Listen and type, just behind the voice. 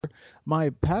My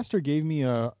pastor gave me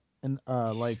an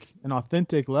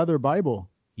authentic leather Bible.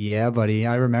 Yeah, buddy.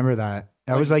 I remember that.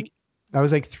 That Like was like that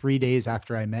was like 3 days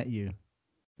after I met you.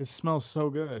 it smells so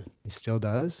good. It still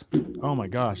does? Oh my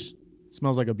gosh. It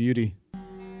smells like a beauty.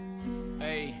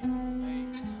 Hey,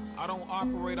 I don't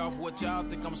operate off what y'all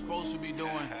think I'm supposed to be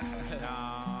doing.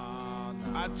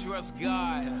 I trust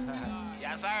God.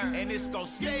 Yes, sir. And it's gon'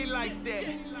 stay like that.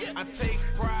 I take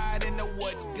pride in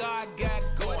what God got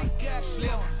going.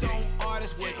 Slept on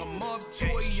artists, wake 'em up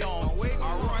to a yawn.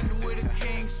 I run with a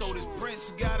king, so this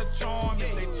prince got a charm.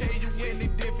 If they tell you any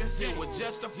difference, it was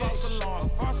just a false alarm.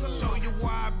 Show you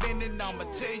why I've been and I'ma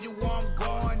tell you where I'm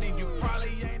going. And you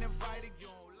probably ain't invited, you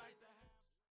don't like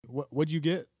that. What'd you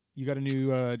get? You got a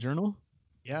new journal?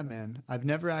 Yeah, man. I've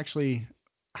never actually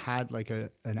had like an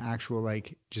actual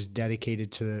like just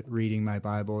dedicated to reading my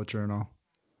Bible journal.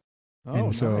 Oh,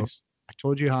 And so nice. I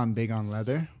told you how I'm big on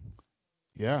leather,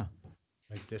 Yeah.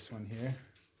 like this one here.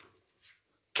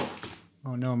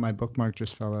 Oh no, my bookmark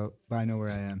just fell out, but I know where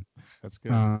I am. That's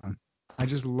good. I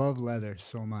just love leather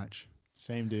so much.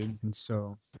 Same, dude. And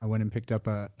so I went and picked up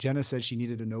Jenna said she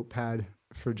needed a notepad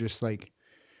for just like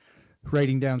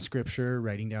writing down scripture,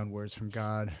 writing down words from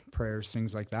God, prayers,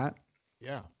 things like that.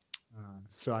 Yeah.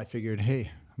 So I figured, hey,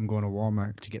 I'm going to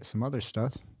Walmart to get some other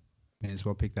stuff. May as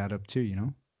well pick that up too, you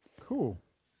know? Cool.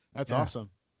 That's Yeah. awesome.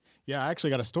 Yeah, I actually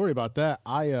got a story about that.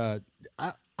 I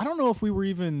don't know if we were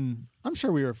even I'm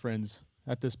sure we were friends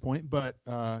at this point, but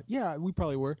yeah, we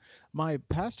probably were. My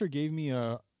pastor gave me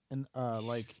an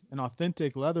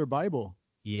authentic leather Bible.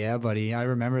 Yeah, buddy. I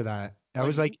remember that.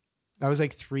 Like That was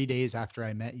like 3 days after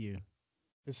I met you.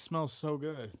 it smells so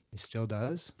good. It still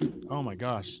does? Oh my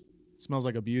gosh. It smells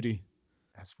like a beauty.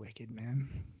 That's wicked, man.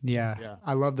 Yeah. Yeah.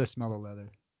 I love the smell of leather.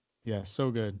 Yeah,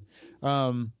 so good.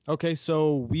 Okay,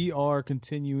 so we are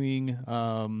continuing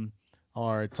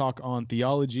our talk on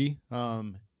theology.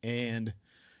 And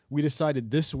we decided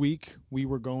this week we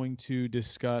were going to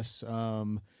discuss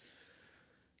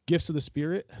gifts of the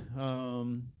Spirit,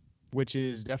 which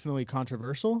is definitely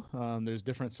controversial. There's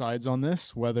different sides on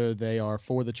this, whether they are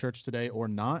for the church today or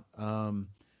not.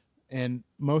 And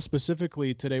most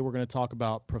specifically, today we're going to talk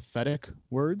about prophetic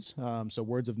words, so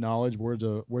words of knowledge, words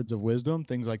of wisdom,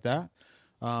 things like that.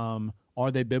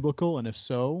 Are they biblical, and if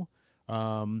so,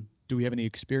 do we have any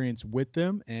experience with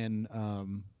them, and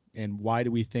why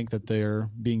do we think that they're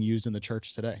being used in the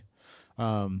church today?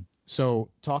 So,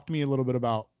 talk to me a little bit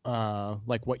about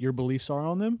like what your beliefs are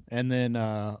on them, and then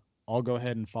I'll go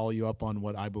ahead and follow you up on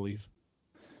what I believe.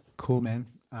 Cool, man.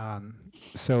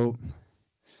 So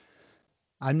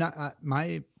I'm not,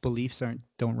 my beliefs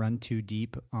don't run too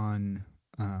deep on,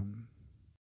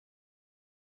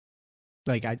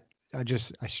 like I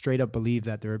straight up believe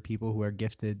that there are people who are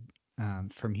gifted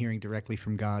from hearing directly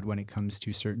from God when it comes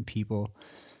to certain people.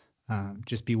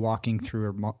 Just be walking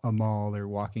through a mall or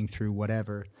walking through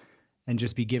whatever, and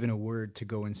just be given a word to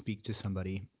go and speak to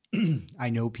somebody. I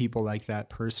know people like that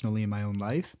personally in my own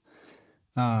life.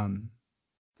 Um,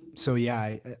 so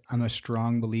yeah, I'm a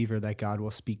strong believer that God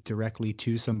will speak directly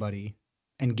to somebody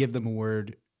and give them a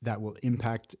word that will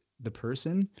impact the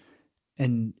person,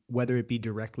 and whether it be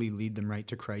directly lead them right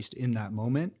to Christ in that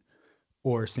moment,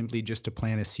 or simply just to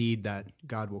plant a seed that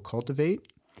God will cultivate.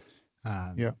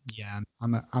 Yeah. Yeah,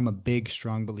 I'm a big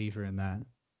strong believer in that.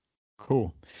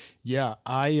 Cool. Yeah,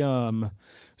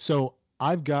 so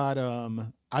I've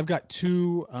got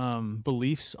two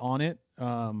beliefs on it.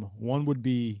 One would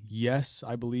be yes,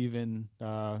 I believe in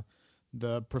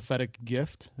the prophetic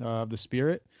gift of the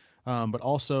Spirit. But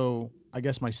also I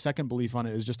guess my second belief on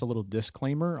it is just a little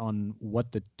disclaimer on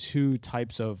what the two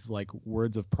types of like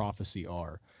words of prophecy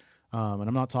are. And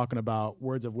I'm not talking about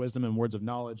words of wisdom and words of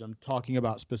knowledge. I'm talking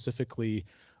about specifically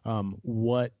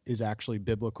what is actually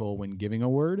biblical when giving a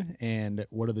word, and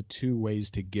what are the two ways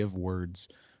to give words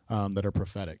that are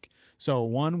prophetic. So,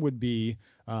 one would be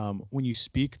when you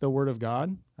speak the word of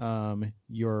God,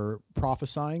 you're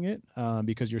prophesying it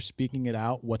because you're speaking it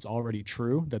out, what's already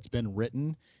true, that's been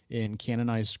written in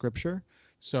canonized scripture.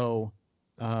 So,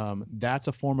 that's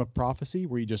a form of prophecy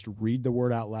where you just read the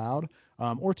word out loud,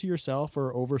 or to yourself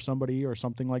or over somebody or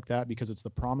something like that, because it's the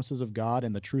promises of God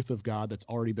and the truth of God that's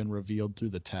already been revealed through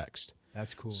the text.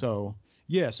 That's cool. So,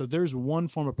 yeah, so there's one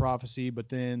form of prophecy, but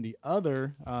then the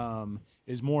other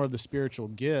is more of the spiritual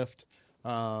gift.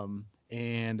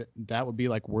 And that would be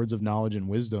like words of knowledge and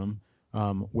wisdom,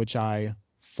 which I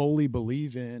fully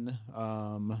believe in,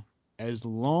 as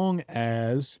long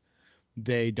as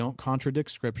they don't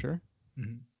contradict scripture,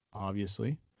 Mhm.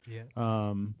 obviously,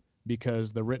 Yeah.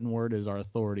 because the written word is our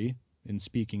authority in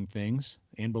speaking things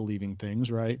and believing things,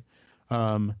 right?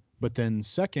 But then,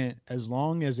 second, as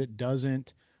long as it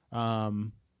doesn't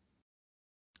um,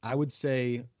 I would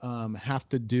say have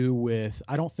to do with,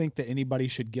 I don't think that anybody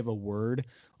should give a word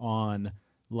on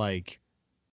like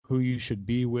who you should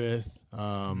be with,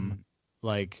 Mm.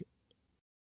 like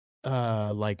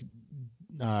like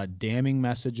damning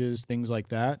messages, things like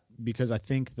that, because I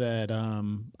think that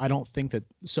I don't think that,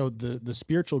 so the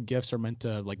spiritual gifts are meant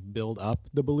to like build up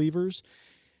the believers,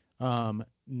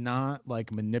 not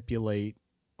like manipulate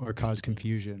Or cause people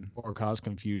confusion. or cause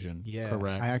confusion. Yeah,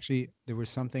 Correct. there was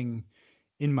something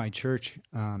in my church,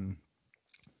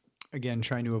 again,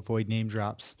 trying to avoid name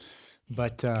drops,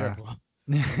 but Careful.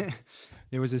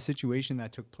 there was a situation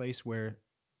that took place where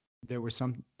there was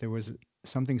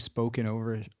something spoken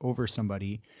over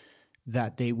somebody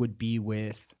that they would be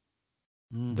with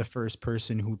Mm, the first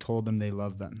person who told them they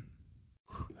love them.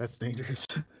 that's dangerous.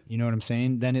 You know what I'm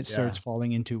saying? Then it Yeah. starts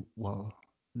falling into, well,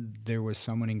 there was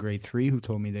someone in grade 3 who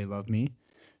told me they loved me.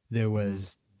 There Mm,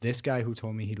 was this guy who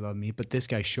told me he loved me, but this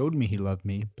guy showed me he loved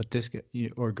me, but this guy,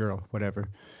 or girl, whatever.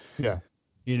 yeah.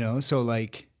 So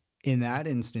like in that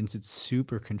instance, it's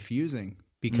super confusing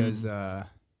because Mm,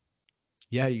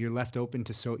 yeah, you're left open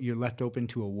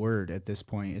to a word at this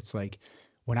point. It's like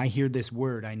when I hear this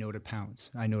word, I know to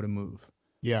pounce, I know to move.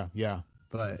 yeah. Yeah.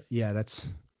 But yeah, that's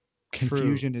True.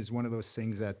 confusion is one of those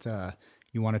things that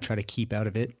you want to try to keep out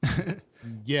of it.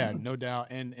 Yeah, no doubt.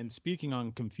 And speaking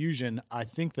on confusion, I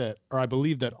think that, or I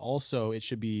believe that also it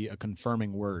should be a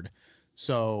confirming word.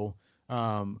 So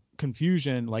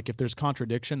confusion, like if there's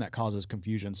contradiction, that causes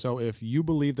confusion. So if you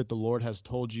believe that the Lord has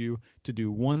told you to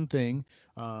do one thing,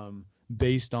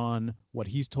 based on what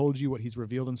He's told you, what He's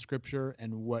revealed in Scripture,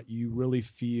 and what you really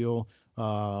feel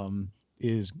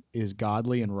is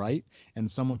godly and right, and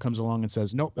someone comes along and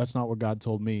says, "Nope, that's not what God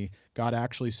told me. God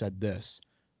actually said this."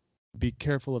 Be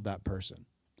careful of that person,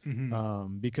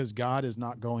 Hmm. because God is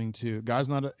not going to,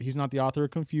 he's not the author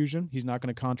of confusion. He's not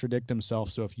going to contradict himself.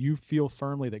 So if you feel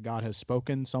firmly that God has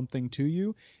spoken something to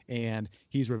you and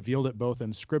he's revealed it both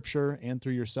in scripture and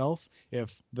through yourself,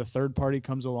 if the third party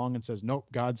comes along and says, nope,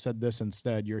 God said this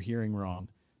instead, you're hearing wrong.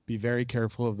 Be very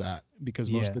careful of that,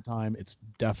 because most of Yeah. the time it's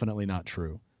definitely not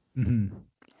true. Hmm.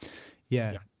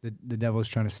 Yeah, Yeah. The devil's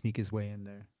trying to sneak his way in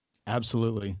there.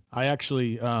 absolutely. I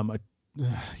actually,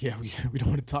 yeah, we don't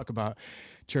want to talk about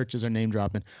churches or name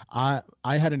dropping. I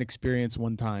had an experience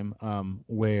one time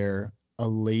where a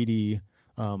lady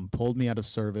pulled me out of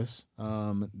service.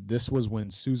 This was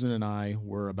when Susan and I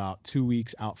were about 2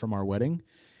 weeks out from our wedding,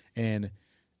 and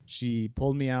she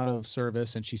pulled me out of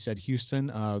service and she said, "Houston,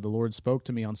 the Lord spoke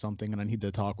to me on something, and I need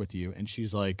to talk with you." And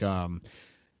she's like,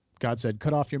 God said,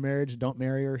 cut off your marriage, don't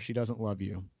marry her, she doesn't love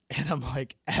you. And I'm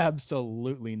like,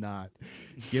 absolutely not.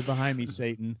 Get behind me,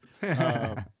 Satan.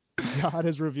 Um, God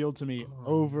has revealed to me Oh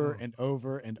over no. and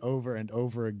over and over and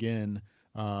over again,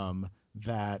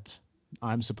 that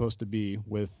I'm supposed to be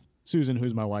with Susan,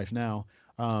 who's my wife now.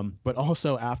 But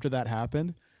also, after that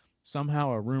happened,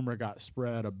 somehow a rumor got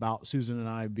spread about Susan and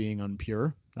I being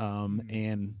impure, Mm.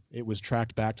 and it was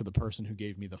tracked back to the person who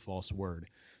gave me the false word.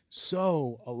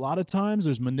 So, a lot of times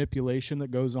there's manipulation that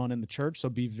goes on in the church. So,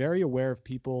 be very aware of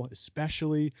people,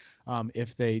 especially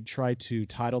if they try to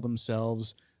title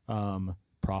themselves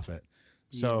prophet.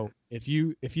 Yeah. So, if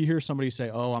you hear somebody say,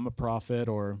 "Oh, I'm a prophet,"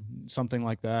 or something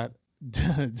like that,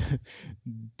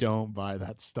 don't buy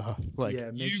that stuff. Like,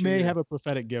 Yeah. Make you sure may you're. have a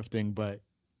prophetic gifting, but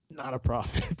not a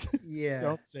prophet. Yeah.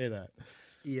 Don't say that.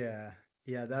 Yeah.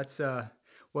 Yeah. That's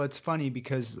well, it's funny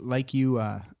because like you,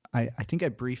 I think I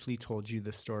briefly told you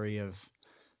the story of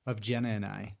Jenna and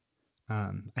I.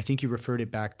 I think you referred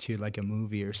it back to like a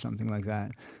movie or something like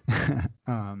that.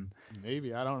 um,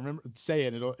 Maybe I don't remember. Say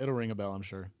it. It'll ring a bell, I'm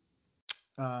sure.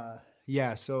 uh,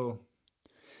 yeah. So,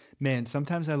 man,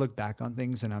 sometimes I look back on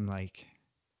things and I'm like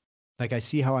I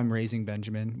see how I'm raising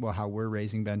Benjamin, well, how we're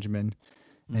raising Benjamin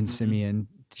and Hmm. Simeon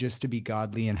just to be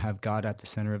godly and have God at the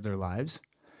center of their lives.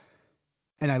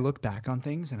 And I look back on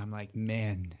things and I'm like,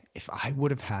 man, if I would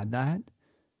have had that,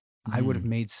 I would have Mm.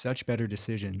 made such better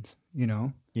decisions.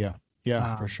 Yeah.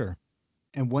 Yeah, for Um, sure.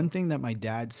 and one thing that my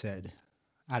dad said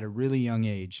at a really young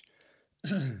age,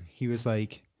 he was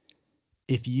like,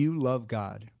 if you love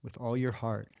God with all your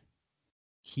heart,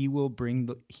 he will bring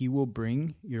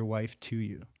your wife to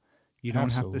you. You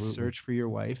don't have to Absolutely. search for your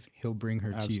wife, he'll bring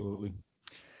her to you. Absolutely.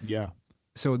 Yeah.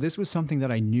 So this was something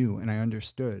that I knew and I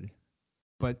understood,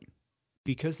 but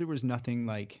because there was nothing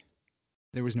like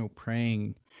there was no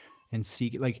praying and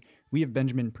seek like we have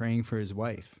Benjamin praying for his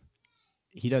wife.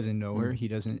 He doesn't know her.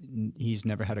 Mm. He's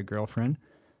never had a girlfriend,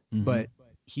 Hmm. but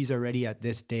he's already at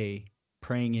this day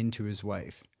praying into his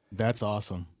wife. That's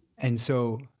awesome. And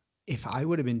so if I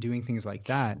would have been doing things like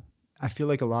that, I feel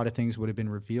like a lot of things would have been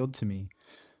revealed to me.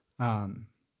 Um,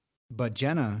 But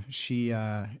Jenna, she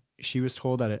was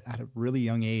told at a really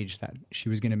young age that she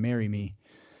was going to marry me.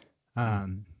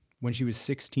 Um, when she was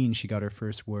 16, she got her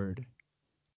first word,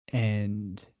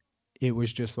 and it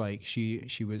was just like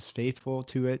she was faithful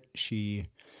to it. She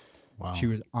Wow.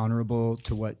 was honorable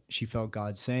to what she felt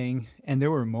God saying. And there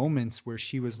were moments where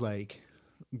she was like,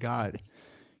 God,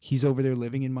 he's over there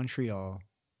living in Montreal,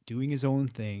 doing his own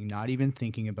thing, not even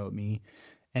thinking about me.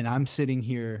 And I'm sitting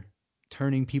here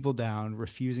turning people down,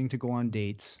 refusing to go on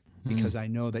dates Mm. because I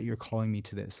know that you're calling me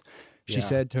to this. She Yeah.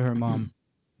 said to her mom,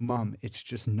 Mom, it's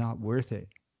just not worth it.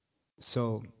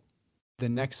 So the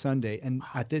next Sunday, and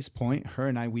at this point, her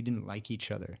and I, we didn't like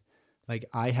each other. Like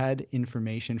I had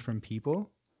information from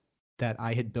people that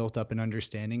I had built up an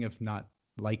understanding of not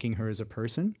liking her as a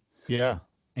person, Yeah.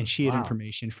 and she had Wow.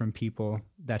 information from people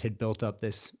that had built up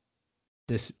this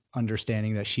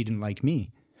understanding that she didn't like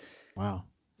me. Wow.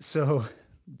 So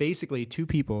basically, two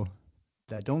people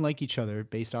that don't like each other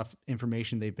based off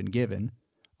information they've been given,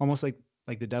 almost like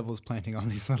the devil's planting all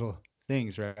these little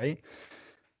things, right?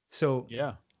 So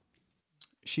Yeah.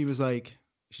 she's like,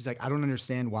 I don't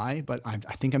understand why, but I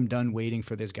think I'm done waiting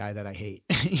for this guy that I hate.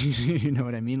 You know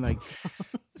what I mean? Like,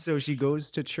 so she goes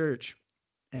to church,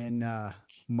 and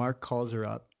Mark calls her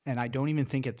up. And I don't even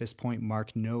think at this point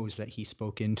Mark knows that he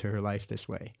spoke into her life this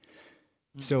way.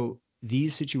 Mm. So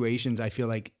these situations, I feel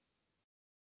like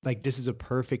this is a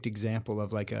perfect example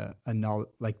of like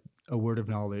like a word of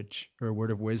knowledge or a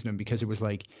word of wisdom, because it was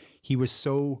like he was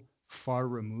so far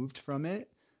removed from it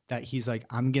that he's like,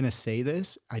 I'm gonna say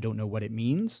this. I don't know what it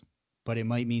means, but it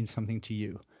might mean something to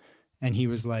you. And he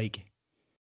was like,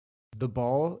 the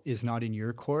ball is not in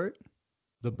your court,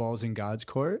 the ball's in God's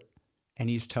court, and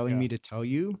he's telling Yeah. me to tell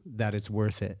you that it's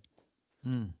worth it.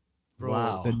 Mm. Bro,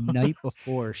 Wow. the night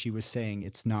before she was saying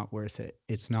it's not worth it.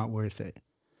 It's not worth it.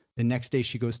 The next day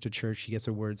she goes to church, she gets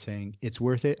a word saying it's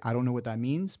worth it. I don't know what that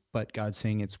means, but God's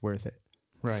saying it's worth it.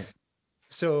 Right.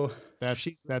 So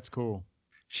That's cool.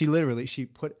 she literally she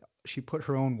put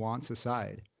her own wants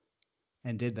aside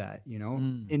and did that, you know.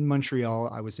 Mm. In Montreal,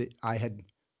 I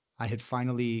had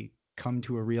finally come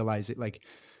to a realize it. Like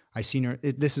I seen her.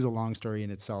 This is a long story in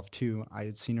itself too. I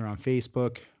had seen her on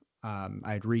Facebook. I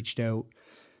had reached out.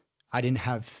 I didn't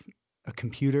have a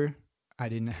computer. I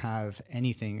didn't have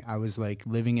anything. I was like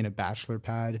living in a bachelor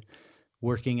pad,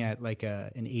 working at like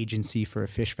an agency for a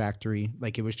fish factory.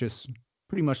 Like it was just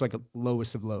pretty much like a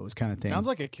lowest of lows kind of thing. Sounds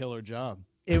like a killer job.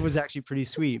 It was actually pretty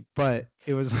sweet, but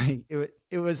it was like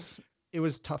it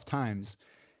was tough times.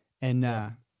 And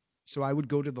Yeah. so I would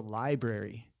go to the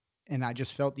library, and I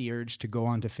just felt the urge to go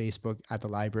onto Facebook at the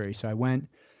library. So I went,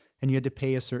 and you had to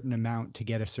pay a certain amount to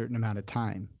get a certain amount of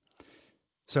time.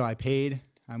 So I paid.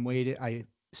 I'm waiting. I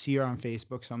see her on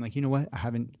Facebook. So I'm like, you know what? I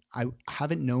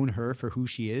haven't known her for who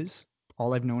she is.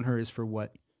 All I've known her is for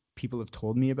what people have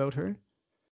told me about her.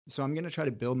 So I'm gonna try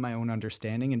to build my own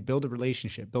understanding and build a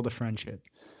relationship, build a friendship.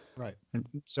 Right. And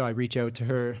so I reach out to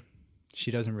her.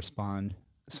 She doesn't respond.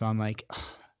 So I'm like,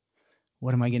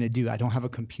 what am I going to do? I don't have a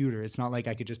computer. It's not like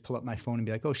I could just pull up my phone and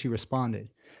be like, oh, she responded.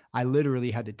 I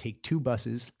literally had to take two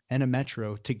buses and a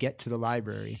metro to get to the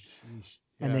library, Sheesh.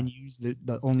 and Yeah. then use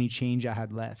the only change I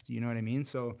had left. You know what I mean?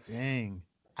 So Dang.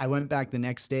 I went back the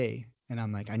next day, and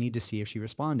I'm like, I need to see if she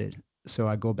responded. So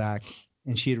I go back,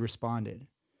 and she had responded.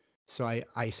 So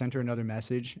I sent her another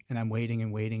message, and I'm waiting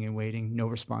and waiting and waiting. No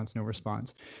response, no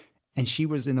response. And she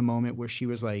was in the moment where she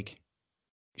was like,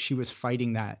 she was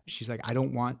fighting that. She's like, I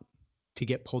don't want to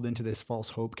get pulled into this false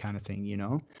hope kind of thing, you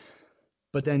know?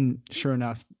 But then, sure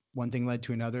enough, one thing led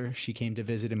to another. She came to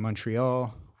visit in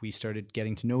Montreal. We started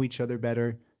getting to know each other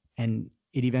better. And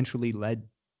it eventually led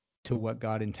to what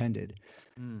God intended.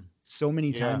 Mm. So many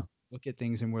Yeah. times we look at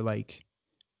things and we're like,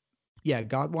 yeah,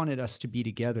 God wanted us to be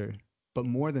together. But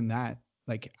more than that,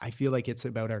 like, I feel like it's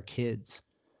about our kids.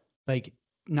 Like,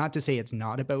 not to say it's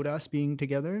not about us being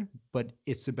together, but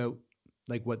it's about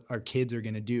like what our kids are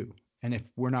going to do. And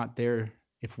if we're not there,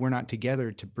 if we're not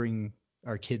together to bring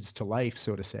our kids to life,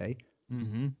 so to say,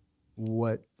 Mm-hmm.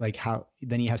 what, like, how,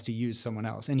 then he has to use someone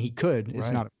else. And he could, it's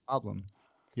Right. not a problem.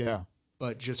 Yeah.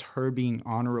 But just her being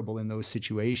honorable in those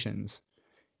situations,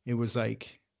 it was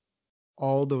like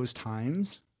all those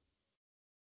times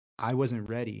I wasn't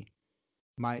ready.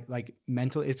 My like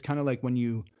mental, it's kind of like when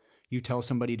you tell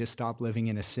somebody to stop living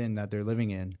in a sin that they're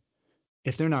living in.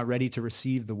 If they're not ready to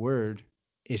receive the word,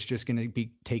 it's just going to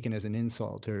be taken as an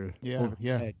insult or Yeah. over the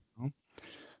Yeah. head, you know?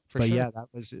 For But sure. yeah,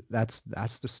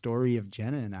 that's the story of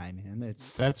Jenna and I, man.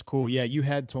 It's That's cool. Yeah, you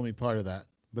had told me part of that.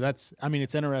 But that's I mean,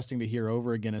 it's interesting to hear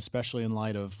over again, especially in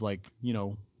light of like,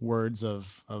 words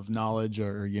of knowledge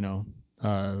or,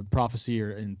 prophecy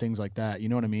or and things like that. You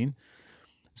know what I mean?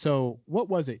 So what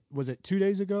was it? Was it 2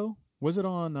 days ago? Was it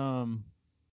on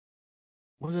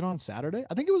Saturday?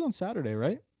 I think it was on Saturday,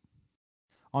 right?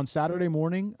 On Saturday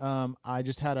morning, I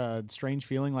just had a strange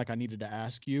feeling like I needed to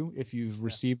ask you if you've Yeah.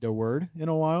 received a word in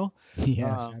a while.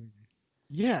 Yeah, Um, Saturday.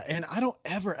 yeah, and I don't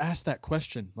ever ask that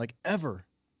question, like ever.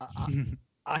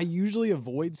 I usually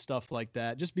avoid stuff like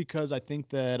that just because I think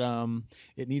that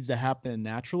it needs to happen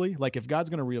naturally. Like if God's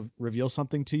going to reveal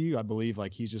something to you, I believe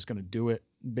like he's just going to do it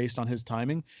based on his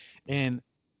timing. And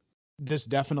this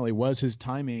definitely was his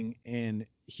timing. And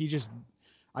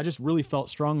I just really felt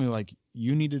strongly like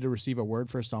you needed to receive a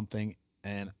word for something.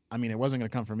 And I mean, it wasn't going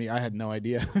to come from me. I had no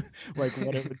idea like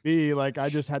what it would be. Like I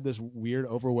just had this weird,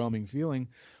 overwhelming feeling.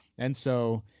 And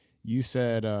so you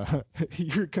said,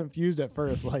 you're confused at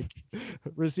first, like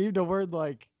received a word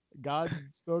like God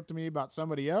spoke to me about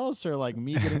somebody else or like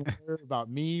me getting a word about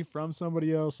me from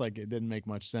somebody else. Like it didn't make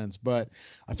much sense, but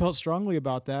I felt strongly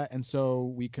about that. And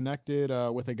so we connected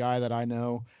with a guy that I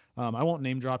know. I won't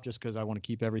name drop just because I want to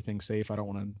keep everything safe. I don't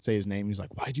want to say his name. He's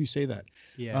like, why'd you say that?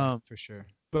 Yeah, Um, for sure.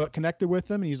 but connected with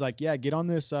him and he's like, yeah, get on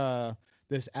this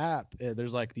app.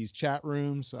 There's like these chat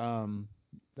rooms,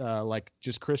 like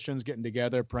just Christians getting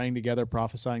together, praying together,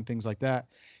 prophesying, things like that.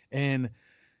 And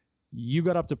you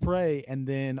got up to pray and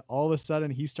then all of a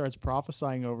sudden he starts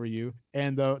prophesying over you.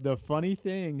 And the funny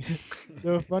thing,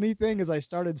 the funny thing is I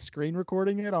started screen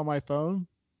recording it on my phone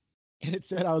and it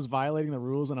said I was violating the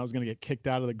rules and I was going to get kicked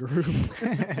out of the group.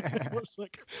 It was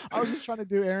like I was just trying to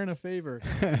do Aaron a favor.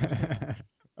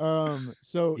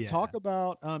 So Yeah. talk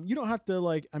about you don't have to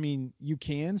like, I mean, you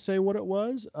can say what it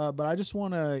was, but I just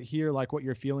want to hear like what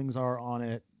your feelings are on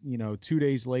it, 2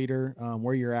 days later,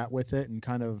 where you're at with it and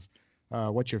kind of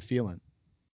what you're feeling.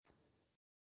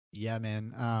 Yeah,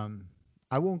 man.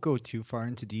 I won't go too far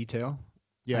into detail.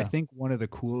 I Yeah. think one of the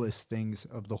coolest things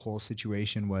of the whole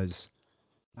situation was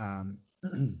um,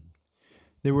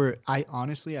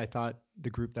 I thought the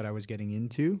group that I was getting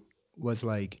into was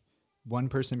like one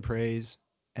person prays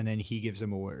and then he gives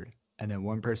them a word. And then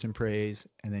one person prays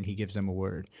and then he gives them a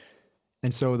word.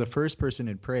 And so the first person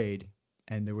had prayed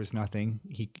and there was nothing.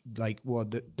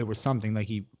 There was something like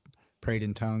he prayed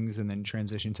in tongues and then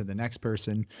transitioned to the next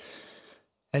person.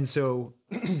 And so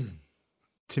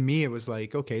to me, it was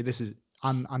like, okay,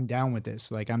 I'm down with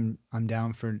this. Like I'm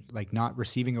down for like not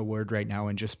receiving a word right now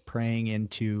and just praying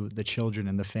into the children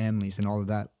and the families and all of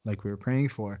that, like we were praying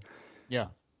for. Yeah.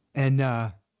 And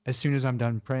as soon as I'm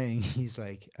done praying, he's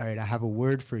like, all right, I have a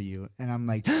word for you. And I'm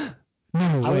like, no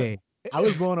I was way. I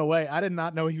was blown away. I did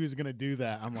not know he was gonna do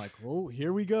that. I'm like, oh,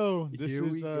 here we go. This Here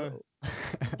is we go.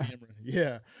 camera.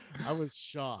 Yeah. I was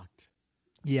shocked.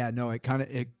 Yeah, no, it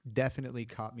definitely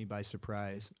caught me by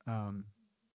surprise.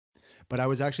 But I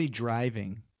was actually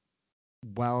driving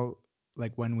while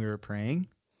like when we were praying.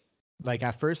 Like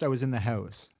at first I was in the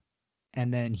house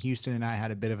and then Houston and I had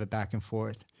a bit of a back and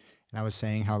forth. And I was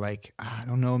saying how like, I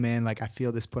don't know, man, like I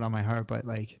feel this put on my heart, but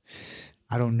like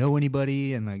I don't know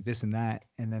anybody and like this and that.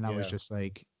 And then I was Yeah. just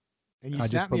like, And you I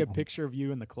just snapped me put a my, picture of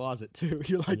you in the closet too.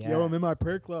 You're like, yo, yeah, I'm in my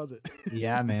prayer closet.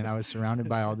 yeah, man. I was surrounded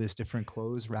by all this different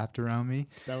clothes wrapped around me.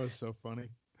 That was so funny.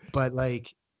 But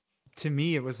like to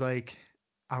me, it was like,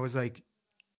 I was like,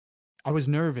 I was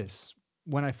nervous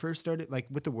when I first started, like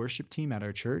with the worship team at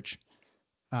our church.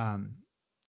 Um,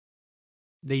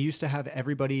 they used to have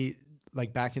everybody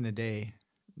like back in the day,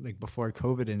 like before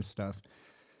COVID and stuff.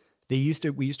 We used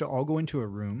to all go into a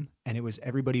room and it was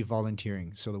everybody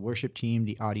volunteering. So the worship team,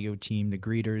 the audio team, the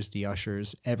greeters, the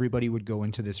ushers, everybody would go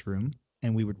into this room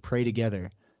and we would pray together.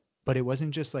 But it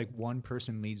wasn't just like one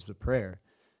person leads the prayer.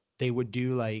 They would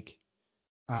do like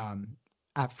um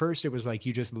at first it was like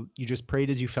you just prayed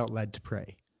as you felt led to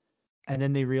pray. And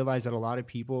then they realized that a lot of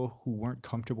people who weren't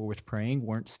comfortable with praying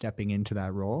weren't stepping into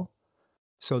that role.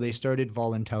 So they started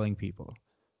volunteering people.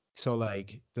 So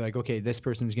like they're like, okay, this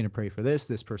person's gonna pray for this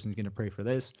person's gonna pray for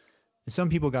this. And some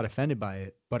people got offended by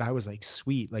it, but I was like,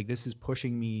 sweet, like this is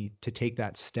pushing me to take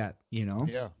that step, you know?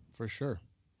 Yeah, for sure.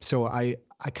 So I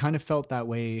kind of felt that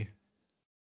way,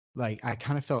 like I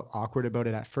kind of felt awkward about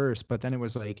it at first, but then it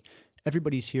was like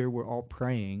everybody's here, we're all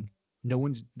praying.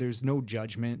 There's no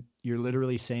judgment. You're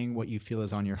literally saying what you feel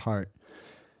is on your heart.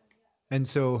 And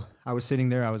so I was sitting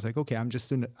there, I was like, okay, I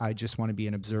just want to be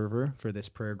an observer for this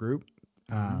prayer group.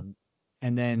 Mhm.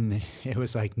 And then it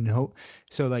was like, no.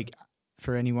 So like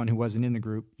for anyone who wasn't in the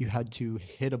group, you had to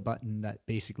hit a button that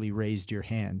basically raised your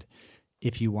hand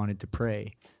if you wanted to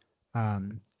pray.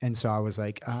 And so I was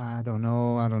like, I don't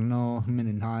know, I'm in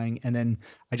and hawing. And then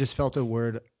I just felt a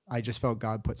word. I just felt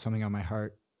God put something on my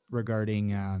heart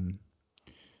regarding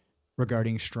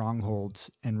regarding strongholds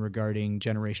and regarding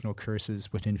generational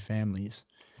curses within families.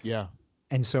 Yeah.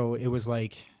 And so it was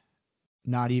like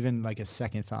not even like a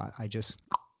second thought. I just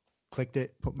clicked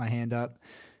it, put my hand up,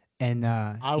 and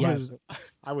I yeah, was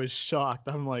I was shocked.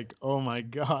 I'm like, oh my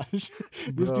gosh,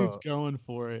 this dude's bro. going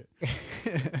for it.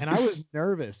 And I was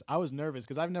nervous. I was nervous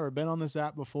because I've never been on this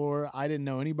app before. I didn't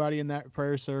know anybody in that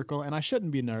prayer circle, and I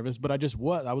shouldn't be nervous, but I just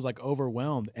was. I was like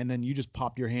overwhelmed. And then you just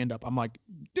popped your hand up. I'm like,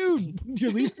 dude,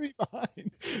 you're leaving me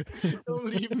behind. Don't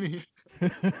leave me.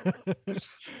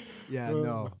 Yeah, Uh,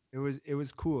 no, it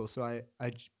was cool. So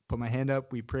put my hand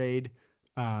up. We prayed.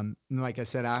 And like I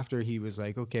said, after he was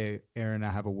like, "Okay, Aaron, I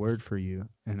have a word for you,"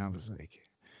 and I was like,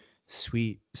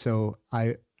 "Sweet." So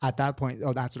I at that point,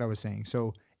 oh, that's what I was saying.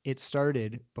 So it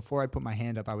started before I put my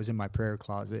hand up. I was in my prayer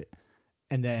closet,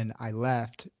 and then I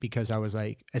left because I was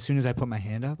like, as soon as I put my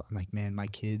hand up, I'm like, man, my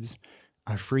kids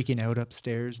are freaking out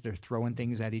upstairs. They're throwing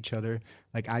things at each other.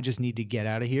 Like, I just need to get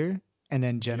out of here. And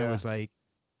then Jenna yeah, was like,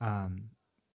 um,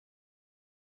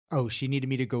 oh, she needed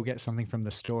me to go get something from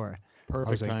the store. I was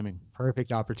perfect like, timing.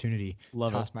 perfect opportunity.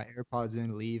 Love it. Toss my AirPods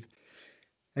in, leave.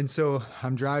 And so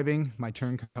I'm driving, my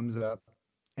turn comes up.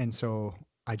 And so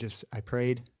I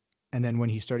prayed. And then when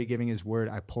he started giving his word,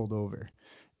 I pulled over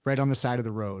right on the side of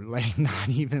the road, like not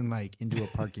even like into a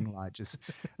parking lot, just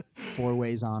four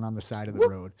ways on the side of the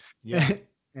Whoop. road. Yeah.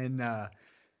 And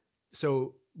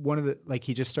so one of the, like,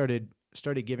 he just started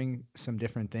giving some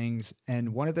different things.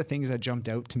 And one of the things that jumped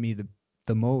out to me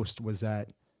the most was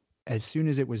that as soon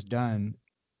as it was done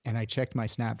and I checked my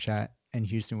Snapchat and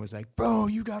Houston was like, bro,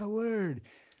 you got a word.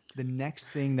 The next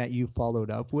thing that you followed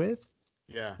up with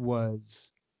Yeah.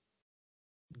 was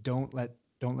don't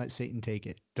let Satan take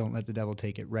it. Don't let the devil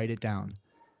take it. Write it down.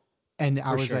 And For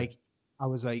sure. I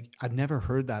was like, I've never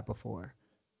heard that before.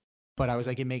 But I was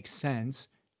like, it makes sense.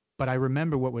 But I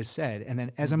remember what was said. And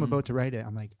then as I'm Mhm. about to write it,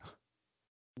 I'm like,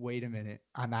 wait a minute.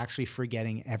 I'm actually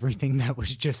forgetting everything that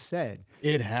was just said.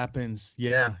 It happens.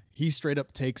 Yeah. He straight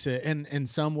up takes it. And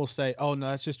some will say, "Oh, no,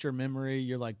 that's just your memory.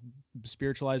 You're like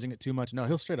spiritualizing it too much." No,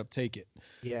 he'll straight up take it.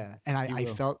 Yeah. And He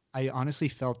will. I honestly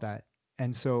felt that.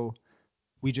 And so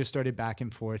we just started back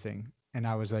and forthing. And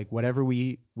I was like, whatever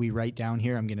we write down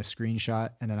here, I'm gonna screenshot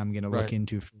and then I'm gonna look Right.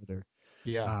 into further.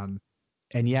 Yeah. Um,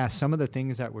 and yeah, some of the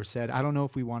things that were said, I don't know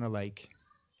if we want to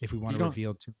You don't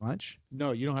reveal too much,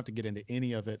 no, you don't have to get into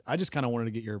any of it. I just kind of wanted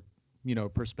to get your,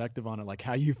 perspective on it, like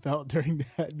how you felt during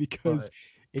that because but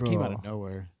it came out of bro,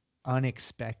 nowhere.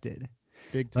 unexpected.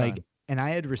 Big Like, time. and I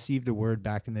had received a word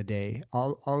back in the day.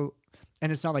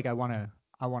 And it's not like I want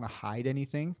to hide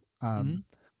anything. Mhm.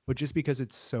 But just because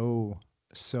it's so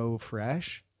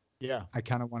fresh, Yeah, I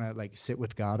kind of want to like sit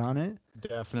with God on it.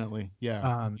 definitely.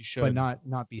 Yeah, you But should.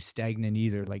 not be stagnant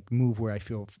either, like move where I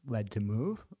feel led to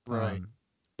move. Right.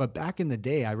 But back in the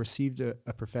day, I received a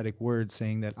prophetic word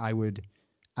saying that I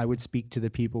would speak to the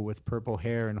people with purple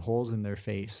hair and holes in their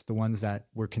face, the ones that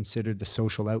were considered the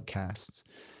social outcasts.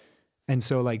 And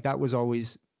so like that was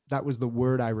the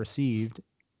word I received,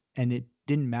 and it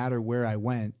didn't matter where I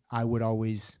went, I would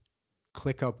always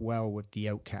click up well with the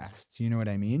outcasts. You know what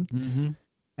I mean? Mhm.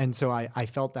 And so I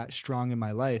felt that strong in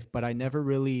my life, but I never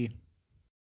really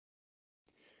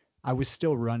I was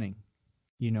still running,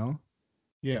 you know?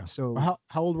 Yeah. Well, So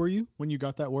how old were you when you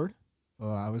got that word?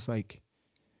 I was like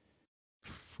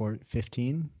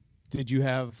 15. Did you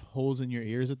have holes in your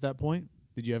ears at that point?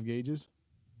 Did you have gauges?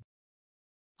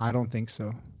 I don't think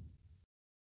so.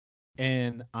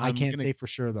 And I I'm can't gonna say for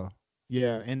sure though.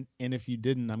 yeah, and if you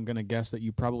didn't, I'm gonna guess that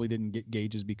you probably didn't get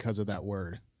gauges because of that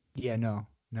word. Yeah, no,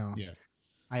 no. Yeah.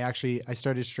 I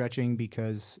started stretching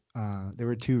because there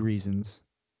were two reasons.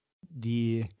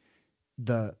 The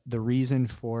the reason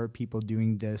for people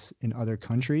doing this in other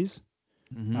countries,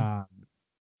 Mhm. uh,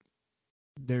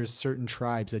 there's certain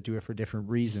tribes that do it for different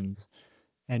reasons.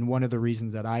 And one of the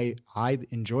reasons that I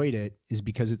enjoyed it is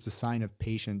because it's a sign of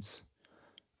patience.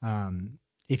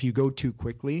 If you go too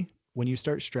quickly, when you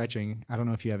start stretching, I don't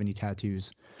know if you have any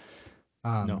tattoos. No.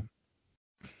 Um,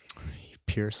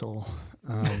 pure soul.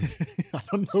 I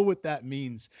don't know what that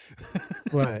means.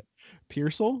 What?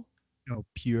 Pearsall? No,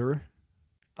 pure.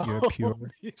 You're a Oh, pure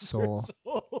soul.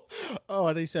 Pearsall.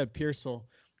 Oh, they said Pearsall.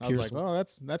 I was Pure like, soul. oh,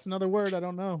 that's another word I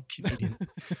don't know. Canadian.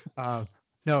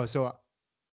 No, so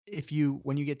if you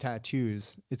when you get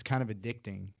tattoos, it's kind of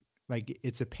addicting. Like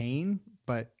it's a pain,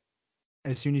 but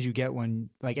as soon as you get one,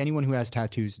 like anyone who has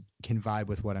tattoos can vibe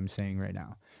with what I'm saying right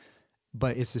now.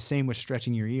 But it's the same with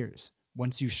stretching your ears.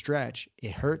 Once you stretch,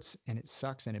 it hurts and it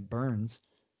sucks and it burns.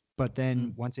 But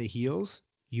then Mm, once it heals,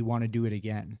 you want to do it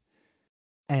again.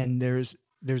 And there's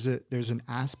an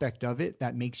aspect of it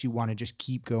that makes you want to just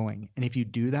keep going. And if you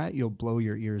do that, you'll blow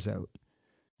your ears out.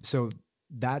 So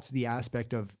that's the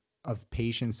aspect of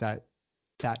patience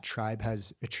that tribe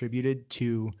has attributed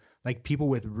to like people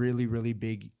with really, really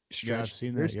big Yeah, I've stretched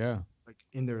seen ears, that. Yeah. like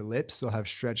in their lips, they'll have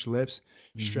stretched lips,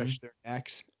 Mm-hmm. stretch their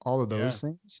necks, all of Yeah. those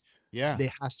things. Yeah.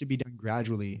 They has to be done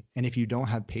gradually. And if you don't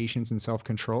have patience and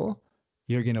self-control,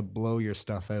 you're gonna blow your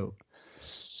stuff out.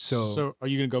 So So are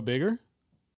you gonna go bigger,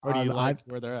 or do you like I've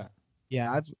where they're at?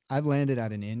 yeah, I've landed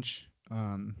at an inch. I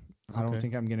don't Okay.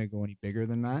 think I'm gonna go any bigger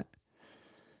than that,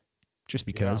 just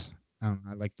Yeah. because I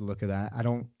like the look of that. I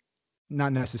don't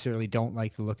not necessarily don't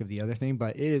like the look of the other thing,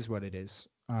 but it is what it is.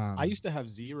 I used to have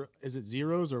zero. Is it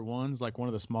zeros or ones? Like one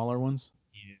of the smaller ones,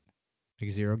 Yeah.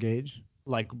 Like zero gauge.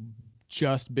 like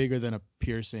just bigger than a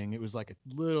piercing. It was like a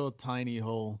little tiny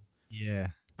hole. Yeah,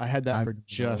 I had that I for remember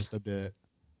just those. a bit.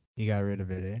 You got rid of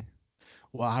it, eh?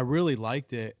 Well, I really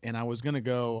liked it, and I was gonna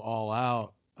go all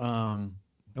out.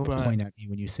 Don't But point at me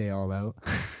when you say all out.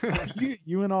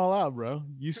 you went all out, bro.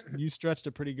 You stretched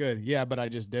it pretty good. Yeah, but I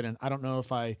just didn't. I don't know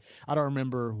if I don't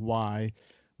remember why,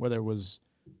 whether it was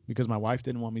because my wife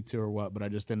didn't want me to or what, but I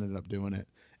just ended up doing it.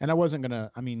 And I wasn't gonna.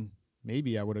 I mean,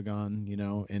 maybe I would have gone,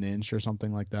 an inch or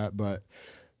something like that, but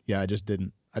yeah, I just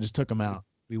didn't. I just took them out.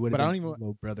 We would have But I don't been even.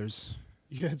 low brothers.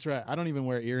 Yeah, that's right. I don't even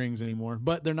wear earrings anymore,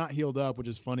 but they're not healed up, which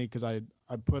is funny because I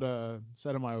put a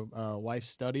set of my wife's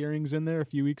stud earrings in there a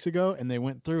few weeks ago, and they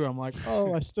went through. I'm like,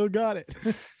 oh, I still got it.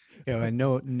 Yo, I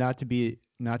know not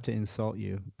to insult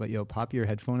you, but yo, pop your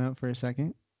headphone out for a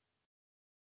second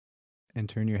and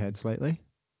turn your head slightly.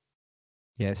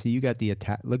 Yeah, see, you got the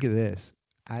attach. Look at this.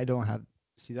 I don't have.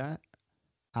 See that?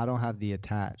 I don't have the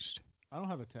attached. I don't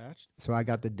have attached. So I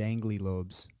got the dangly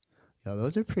lobes. Yo,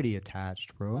 those are pretty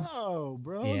attached, bro. Oh,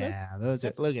 bro, Yeah, those are.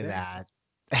 that's Look at damn-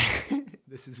 that.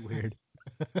 This is weird.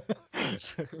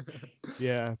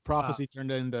 Yeah, prophecy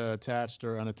turned into attached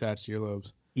or unattached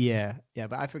earlobes. Yeah, yeah,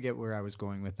 but I forget where I was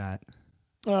going with that.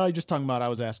 Just talking about, I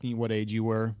was asking you what age you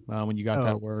were when you got Oh,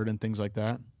 that word and things like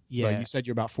that. But yeah, you said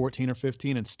you're about 14 or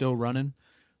 15 and still running.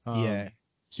 yeah.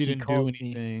 So you He didn't do called me.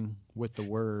 anything with the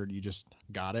word. You just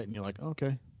got it and you're like,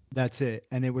 okay. That's it.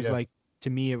 And it was Yeah. like, to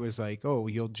me, it was like, oh,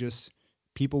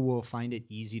 people will find it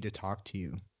easy to talk to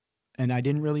you. And I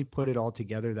didn't really put it all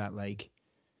together that like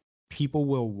people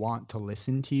will want to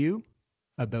listen to you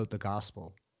about the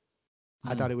gospel.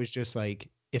 I Mm. thought it was just like,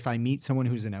 if I meet someone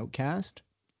who's an outcast,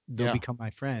 they'll Yeah. become my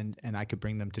friend and I could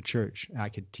bring them to church and I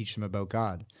could teach them about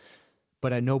God.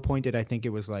 But at no point did I think it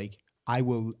was like, I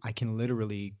can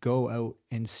literally go out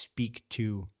and speak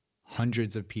to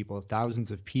hundreds of people,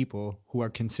 thousands of people who are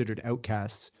considered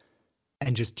outcasts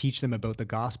and just teach them about the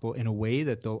gospel in a way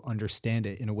that they'll understand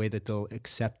it, in a way that they'll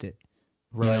accept it,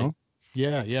 you Right. know?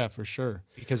 Yeah. Yeah, for sure.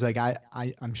 Because like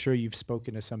I'm sure you've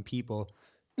spoken to some people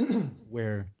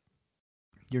where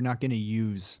you're not going to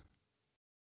use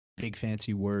big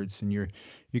fancy words and you're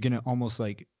going to almost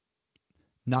like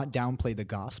not downplay the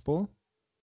gospel,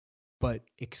 but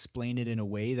explain it in a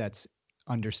way that's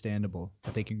understandable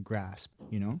that they can grasp,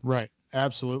 you know? Right.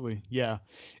 Absolutely. Yeah.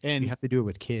 You And have to do it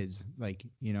with kids, like,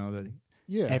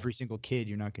 yeah. every single kid,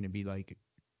 you're not going to be like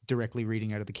directly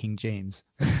reading out of the King James.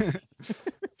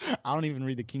 I don't even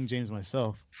read the King James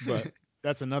myself, but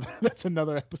that's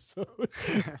another episode.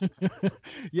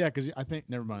 Yeah, because I think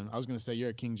never mind. I was gonna say you're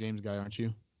a King James guy, aren't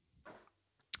you?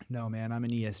 No, man, I'm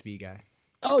an ESV guy.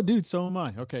 Oh, dude, so am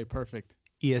I. Okay, perfect.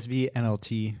 ESV,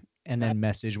 NLT, and then That's-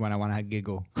 message when I want to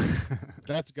giggle.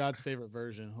 That's God's favorite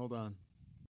version. Hold on.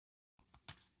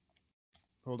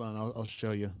 I'll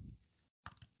show you.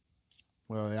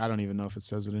 Well, I don't even know if it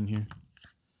says it in here.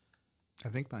 I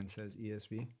think mine says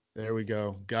ESV. There we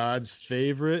go. God's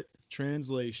favorite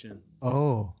translation.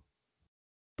 Oh,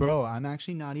 bro, I'm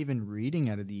actually not even reading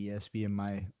out of the ESV in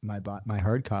my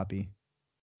hard copy.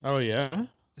 Oh yeah.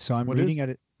 So I'm What is reading at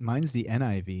it. Mine's the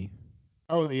NIV,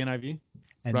 Oh, the NIV.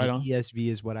 and Right the on. ESV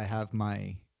is what I have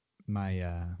my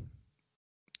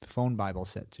phone Bible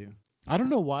set to. I don't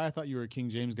know why I thought you were a King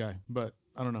James guy, but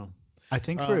I don't know. I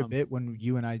think for a Um, bit when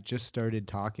you and I just started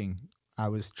talking, I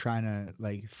was trying to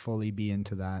like fully be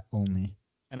into that only.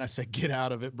 And I said, get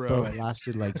out of it, bro. Bro, it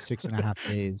lasted like 6.5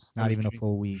 days, not just even a kidding.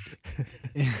 full week.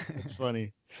 That's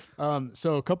funny.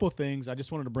 So a couple of things. I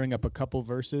just wanted to bring up a couple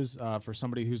verses for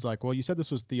somebody who's like, well, you said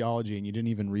this was theology and you didn't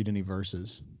even read any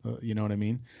verses. You know what I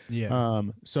mean? Yeah.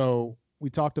 So we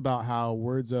talked about how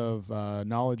words of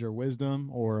knowledge or wisdom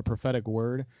or a prophetic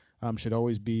word should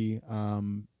always be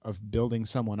of building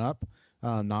someone up,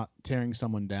 not tearing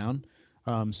someone down.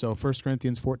 So 1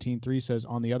 Corinthians 14:3 says,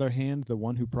 on the other hand, the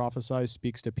one who prophesies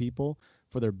speaks to people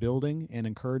for their building and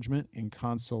encouragement and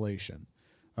consolation.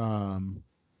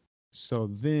 So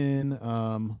then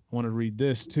I want to read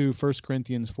this too. 1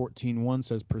 Corinthians 14:1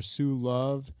 says, pursue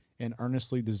love and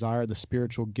earnestly desire the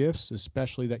spiritual gifts,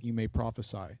 especially that you may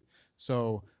prophesy.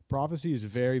 So prophecy is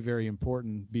very, very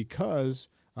important because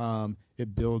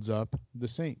it builds up the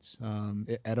saints.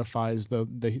 It edifies the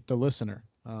listener.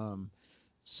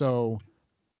 So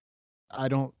I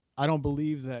don't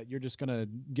believe that you're just gonna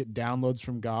get downloads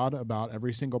from God about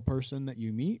every single person that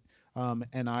you meet.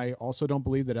 And I also don't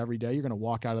believe that every day you're gonna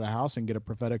walk out of the house and get a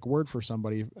prophetic word for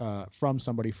somebody from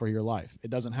somebody for your life. It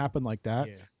doesn't happen like that.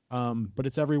 Yeah. But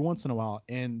it's every once in a while.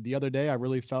 And the other day, I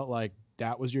really felt like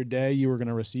that was your day. You were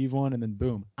gonna receive one, and then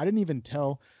boom! I didn't even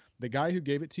tell the guy who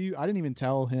gave it to you. I didn't even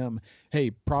tell him, "Hey,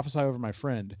 prophesy over my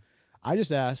friend." I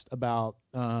just asked about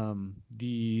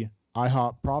the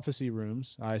IHOP prophecy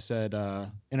rooms. I said,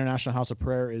 International House of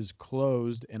Prayer is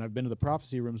closed, and I've been to the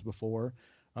prophecy rooms before.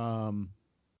 Um,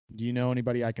 do you know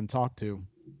anybody I can talk to?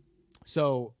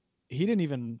 So he didn't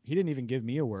even give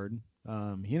me a word.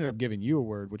 He ended up giving you a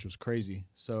word, which was crazy.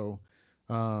 So,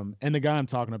 and the guy I'm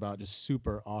talking about, just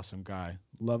super awesome guy.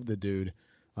 Love the dude.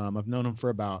 I've known him for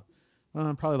about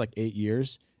probably like 8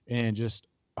 years, and just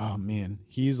oh man,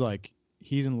 he's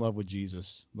in love with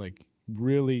Jesus. Like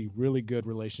really, really good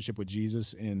relationship with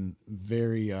Jesus, and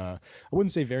very I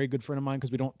wouldn't say very good friend of mine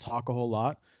because we don't talk a whole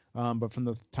lot. But from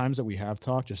the times that we have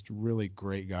talked, just really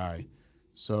great guy.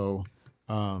 So,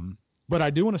 but I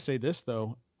do want to say this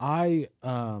though.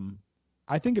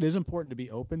 I think it is important to be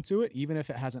open to it, even if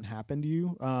it hasn't happened to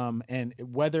you. And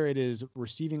whether it is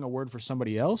receiving a word for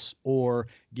somebody else or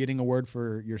getting a word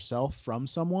for yourself from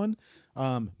someone,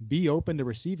 be open to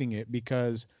receiving it,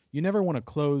 because you never want to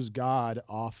close God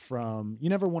off from, you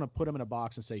never want to put him in a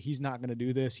box and say, he's not going to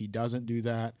do this. He doesn't do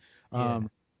that. Yeah.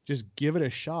 Just give it a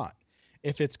shot.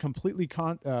 If it's completely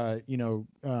like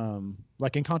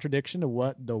in contradiction to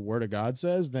what the word of God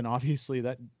says, then obviously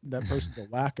that person's a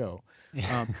wacko.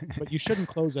 But you shouldn't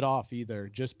close it off either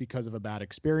just because of a bad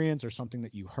experience or something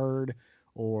that you heard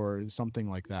or something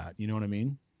like that. You know what I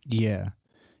mean? Yeah.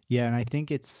 Yeah. And I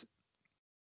think it's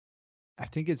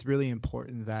really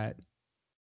important that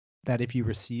if you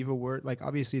receive a word, like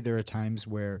obviously there are times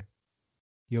where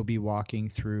you'll be walking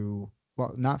through,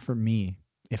 well, not for me,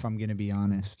 if I'm going to be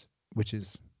honest, which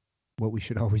is what we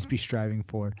should always be striving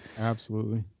for.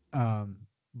 Absolutely.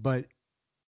 But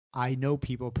I know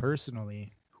people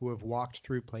personally who have walked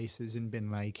through places and been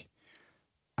like,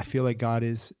 I feel like God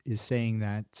is saying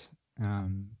that,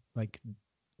 like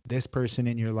this person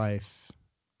in your life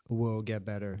will get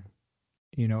better,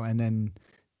 and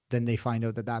then they find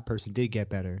out that that person did get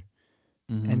better.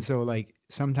 Mm-hmm. And so like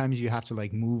sometimes you have to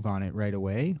like move on it right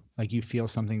away. Like you feel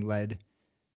something led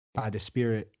by the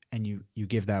Spirit and you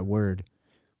give that word.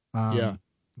 Yeah.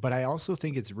 But I also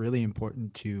think it's really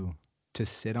important to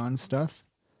sit on stuff,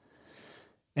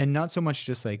 and not so much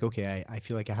just like, okay, I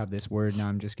feel like I have this word, now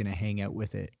I'm just gonna hang out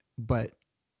with it. But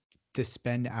to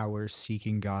spend hours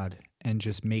seeking God and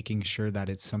just making sure that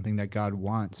it's something that God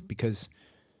wants, because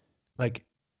like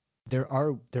there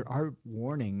are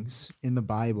warnings in the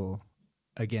Bible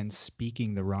against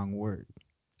speaking the wrong word,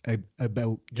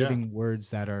 about giving words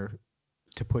that are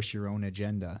to push your own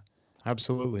agenda.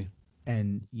 Absolutely.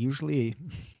 And usually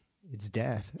it's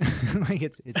death. Like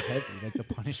it's heavy. Like the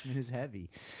punishment is heavy.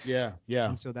 Yeah. Yeah.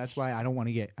 And so that's why I don't want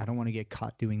to get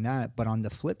caught doing that. But on the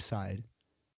flip side,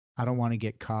 I don't want to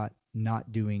get caught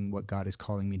not doing what God is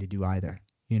calling me to do either,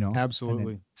 And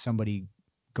Absolutely. then somebody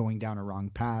going down a wrong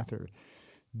path or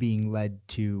being led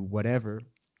to whatever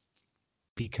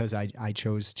because I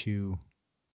chose to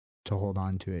hold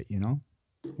on to it,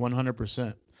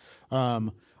 100%.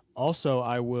 Also,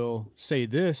 I will say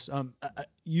this.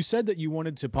 You said that you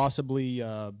wanted to possibly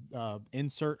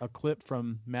insert a clip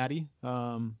from Maddie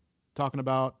talking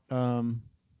about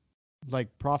like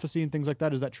prophecy and things like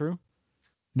that. Is that true?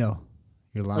 No,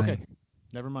 you're Okay, lying.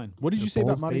 never mind. What did You're you a say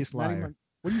about Maddie? bold-faced liar.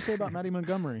 What did you say about Maddie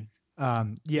Montgomery?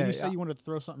 Did Yeah, you say you wanted to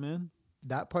throw something in?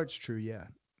 that part's true. Yeah.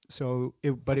 So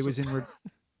it That's was in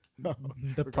Oh,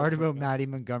 the forgot part about something else. Maddie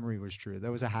Montgomery was true. That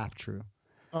was a half true.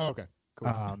 Oh, okay,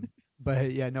 cool.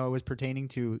 But yeah, no, it was pertaining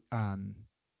to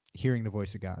hearing the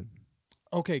voice of God.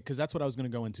 Okay, because that's what I was going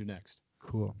to go into next.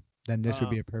 Cool. Then this would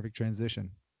be a perfect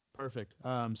transition. Perfect.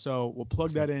 So we'll plug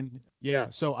So- that in. Yeah.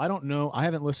 So I don't know. I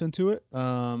haven't listened to it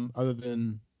other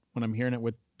than when I'm hearing it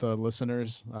with the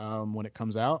listeners when it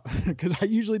comes out, because I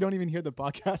usually don't even hear the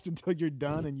podcast until you're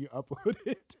done and you upload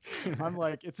it. I'm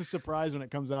like, it's a surprise when it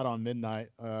comes out on midnight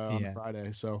on Yeah.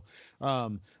 Friday. So,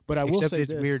 but I will Except say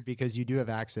it's this. weird because you do have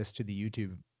access to the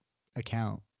YouTube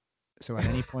account. So at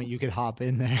any point you could hop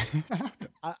in there.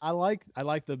 I like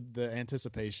the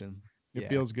anticipation. It Yeah.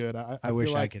 feels good. I feel wish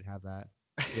I like, could have that.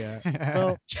 yeah.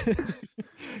 Well,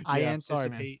 I yeah, sorry,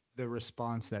 man. anticipate the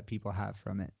response that people have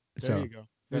from it. There So you go.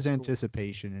 there's That's cool.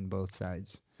 anticipation in both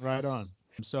sides. Right on.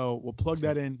 So we'll plug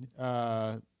that in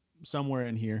somewhere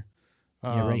in here.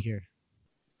 Yeah, right here.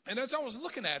 And as I was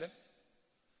looking at it,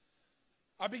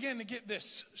 I began to get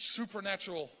this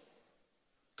supernatural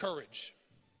courage.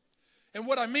 And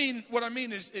what I mean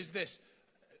is this.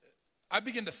 I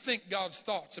began to think God's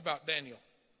thoughts about Daniel.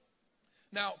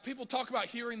 Now, people talk about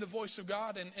hearing the voice of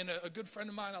God, and a good friend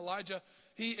of mine, Elijah,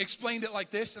 he explained it like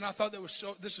this, and I thought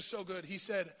this was so good. He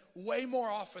said, way more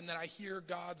often than I hear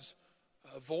God's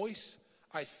voice,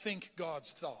 I think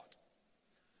God's thought.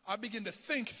 I begin to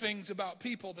think things about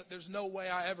people that there's no way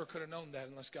I ever could have known that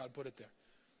unless God put it there.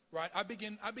 Right? I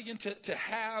begin to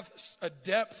have a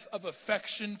depth of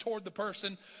affection toward the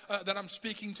person that I'm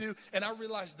speaking to, and I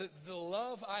realize that the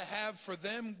love I have for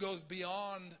them goes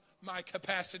beyond my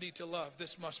capacity to love.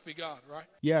 This must be God, right?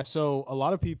 Yeah. So a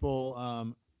lot of people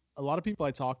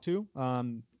I talk to,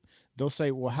 they'll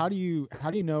say, well, how do you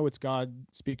know it's God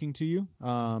speaking to you?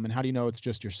 And how do you know it's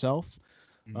just yourself?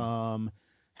 Mm.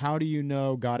 How do you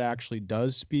know God actually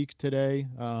does speak today?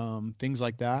 Things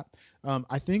like that.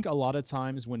 I think a lot of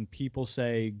times when people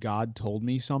say God told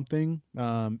me something,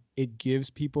 it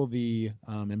gives people the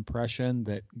impression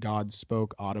that God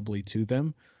spoke audibly to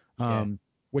them. Yeah.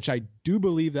 Which I do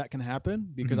believe that can happen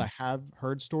because Mhm. I have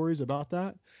heard stories about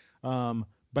that.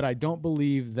 But I don't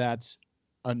believe that's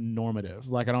a normative.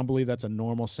 Like, I don't believe that's a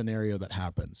normal scenario that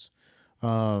happens.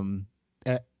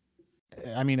 At,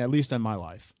 I mean, at least in my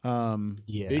life.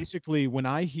 Yeah. Basically, when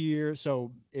I hear,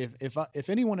 so if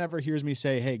anyone ever hears me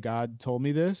say, "Hey, God told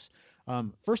me this,"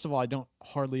 first of all, I don't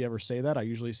hardly ever say that. I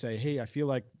usually say, "Hey, I feel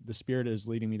like the Spirit is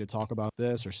leading me to talk about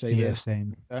this or say Yeah, this."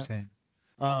 same. That. Same.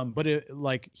 But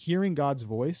like hearing God's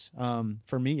voice,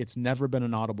 for me, it's never been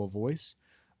an audible voice.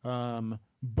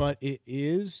 But it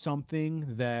is something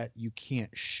that you can't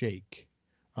shake.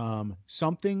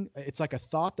 It's like a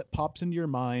thought that pops into your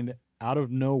mind out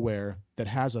of nowhere that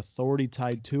has authority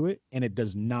tied to it, and it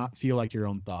does not feel like your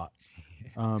own thought.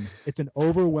 It's an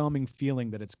overwhelming feeling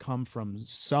that it's come from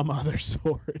some other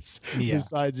source Yeah,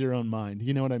 besides your own mind.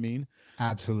 You know what I mean?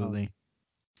 absolutely.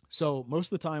 So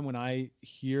most of the time when I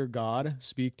hear God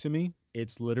speak to me,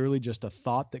 it's literally just a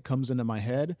thought that comes into my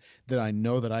head that I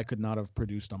know that I could not have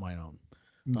produced on my own.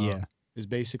 Yeah. Is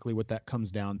basically what that comes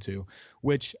down to,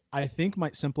 which I think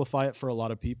might simplify it for a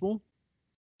lot of people.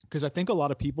 Because I think a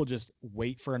lot of people just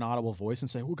wait for an audible voice and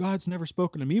say, well, God's never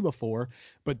spoken to me before.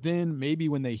 But then maybe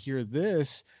when they hear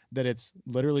this, that it's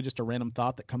literally just a random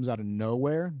thought that comes out of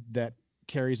nowhere that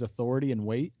carries authority and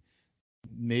weight.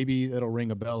 Maybe it'll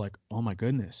ring a bell like, oh my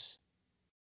goodness.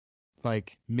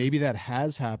 Like maybe that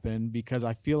has happened, because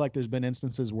I feel like there's been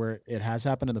instances where it has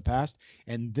happened in the past,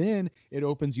 and then it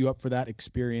opens you up for that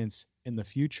experience in the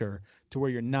future to where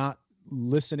you're not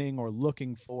listening or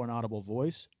looking for an audible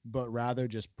voice, but rather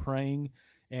just praying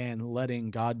and letting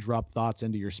God drop thoughts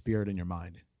into your spirit and your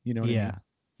mind. You know what I Yeah. mean?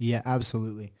 Yeah,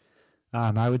 absolutely.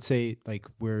 I would say like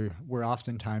we're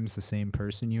oftentimes the same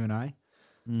person, you and I.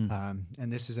 Mm,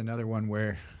 And this is another one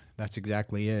where that's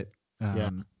exactly it.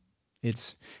 yeah.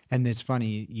 It's and it's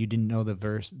funny you didn't know the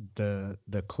verse, the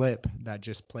clip that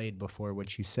just played before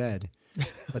what you said,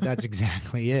 but that's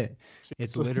exactly it.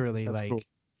 It's literally That's cool. like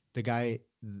the guy.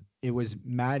 It was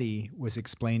Maddie was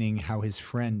explaining how his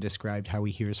friend described how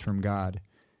he hears from God,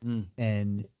 Mm,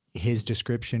 and his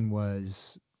description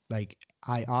was like,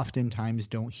 I oftentimes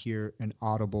don't hear an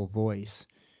audible voice.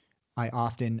 I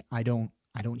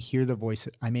don't hear the voice.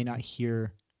 I may not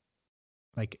hear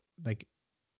like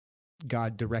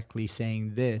God directly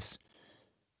saying this,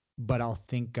 but I'll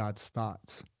think God's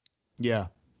thoughts. yeah.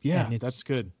 Yeah. And That's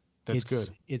good. That's good.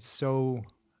 it's so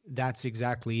that's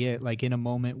exactly it. Like in a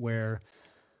moment where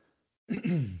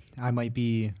I might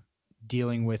be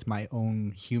dealing with my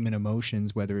own human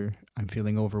emotions, whether I'm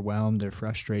feeling overwhelmed or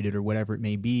frustrated or whatever it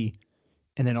may be,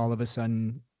 and then all of a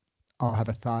sudden I'll have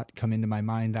a thought come into my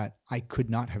mind that I could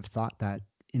not have thought that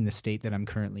in the state that I'm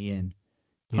currently in.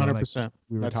 Like 100%.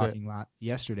 we were That's it. talking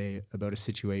yesterday about a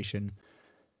situation,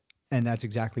 and that's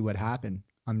exactly what happened.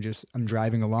 I'm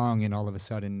driving along, and all of a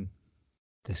sudden,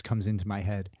 this comes into my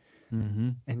head, Mm-hmm.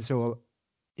 and so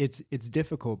it's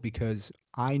difficult because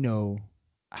I know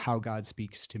how God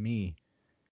speaks to me,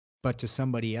 but to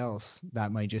somebody else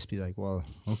that might just be like, well,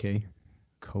 okay,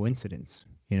 coincidence,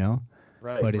 you know.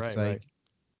 Right. But it's Right. Right. like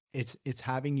it's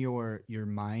having your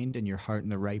mind and your heart in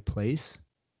the right place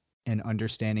and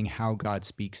understanding how God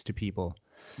speaks to people.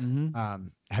 Mm-hmm.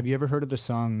 Have you ever heard of the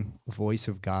song "Voice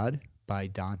of God" by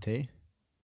Dante?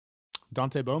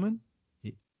 Dante Bowman?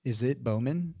 Is it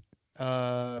Bowman?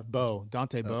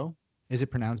 Dante Uh, Bow? is it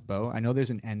pronounced Bow? I know there's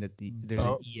an end there's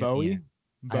an E at the Bowie? end.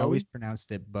 I always Bowie?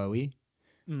 pronounced it Bowie,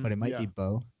 but it might be Yeah.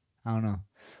 Bow. I don't know.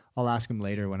 I'll ask him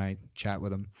later when I chat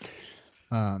with him.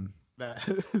 Um,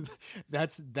 that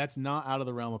that's not out of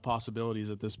the realm of possibilities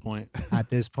at this point. At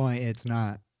this point, it's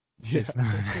not. Yeah. It's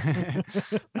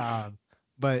not.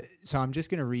 But so I'm just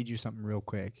gonna read you something real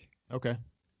quick. Okay.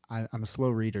 I'm a slow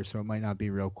reader, so it might not be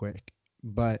real quick.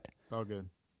 But All good.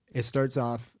 it starts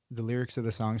off. The lyrics of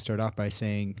the song start off by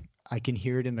saying, "I can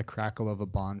hear it in the crackle of a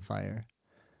bonfire.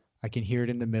 I can hear it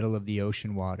in the middle of the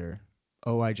ocean water.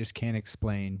 Oh, I just can't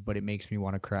explain, but it makes me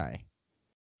want to cry.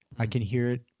 I can hear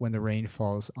it when the rain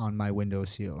falls on my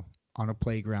windowsill, on a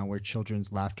playground where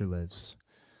children's laughter lives.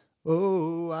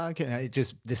 Oh, I can.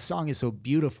 This song is so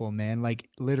beautiful, man. Like,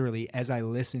 literally, as I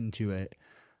listen to it,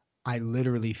 I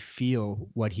literally feel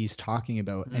what he's talking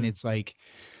about. And it's like,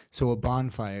 so a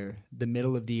bonfire, the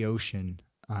middle of the ocean,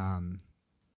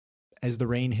 as the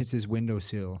rain hits his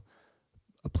windowsill,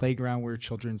 a playground where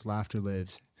children's laughter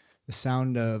lives, the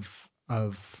sound of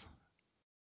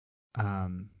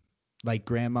like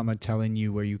grandmama telling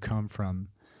you where you come from,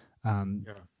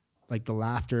 like the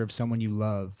laughter of someone you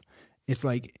love. It's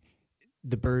like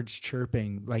the birds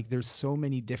chirping. Like, there's so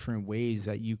many different ways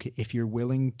that you can, if you're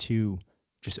willing to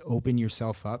just open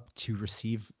yourself up to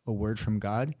receive a word from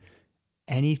God,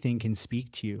 anything can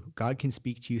speak to you. God can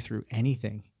speak to you through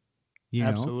anything, you know?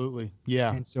 Absolutely.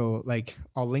 Yeah. And so, like,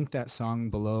 I'll link that song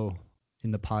below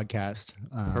in the podcast.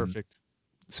 Perfect.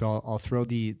 So I'll throw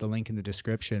the link in the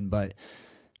description. But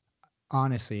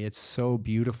honestly, it's so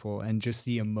beautiful, and just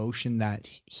the emotion that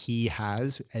he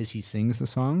has as he sings the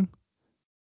song,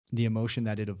 the emotion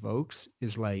that it evokes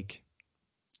is like,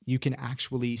 you can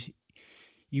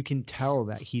tell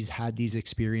that he's had these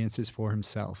experiences for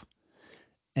himself.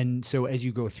 And so as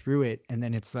you go through it, and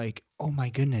then it's like, oh my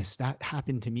goodness, that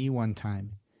happened to me one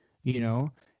time, you know?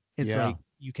 It's Yeah. like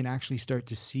you can actually start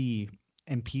to see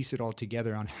and piece it all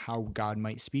together on how God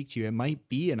might speak to you. It might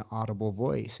be an audible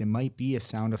voice. It might be a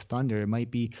sound of thunder. It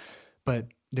might be, but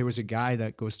there was a guy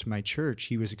that goes to my church.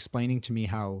 He was explaining to me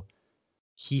how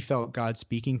he felt God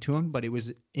speaking to him, but it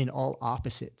was in all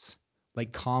opposites,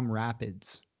 like calm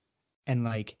rapids. And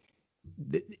like,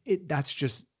 that's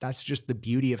just the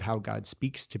beauty of how God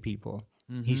speaks to people.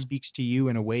 He speaks to you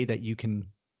in a way that you can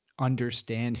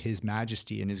understand his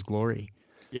majesty and his glory.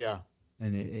 Yeah.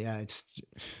 And it's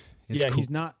Yeah.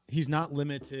 cool. He's not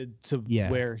limited to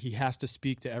where he has to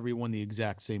speak to everyone the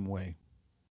exact same way.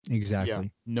 Exactly. Yeah,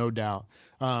 no doubt.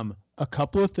 A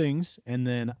couple of things, and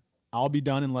then I'll be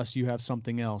done unless you have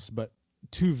something else. But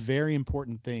two very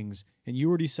important things, and you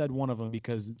already said one of them,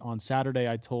 because on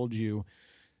Saturday I told you,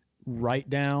 write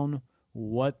down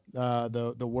what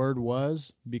the word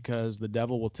was, because the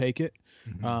devil will take it.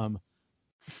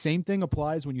 Same thing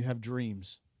applies when you have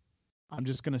dreams. I'm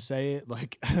just gonna say it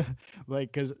like,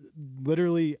 because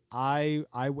literally,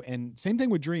 and same thing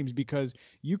with dreams, because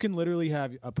you can literally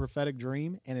have a prophetic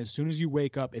dream, and as soon as you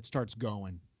wake up, it starts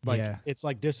going. Like, it's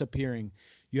like disappearing.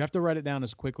 You have to write it down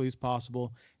as quickly as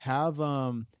possible. Have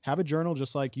a journal,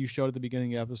 just like you showed at the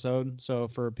beginning of the episode. So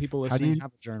for people listening,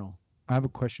 have a journal. I have a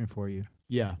question for you.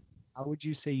 Yeah. How would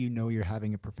you say you're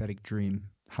having a prophetic dream?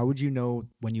 How would you know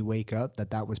when you wake up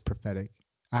that was prophetic?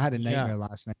 I had a nightmare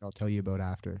last night I'll tell you about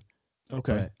after.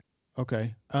 Okay.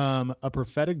 Okay. A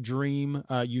prophetic dream,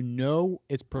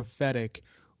 it's prophetic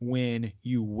when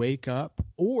you wake up,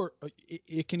 or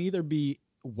it can either be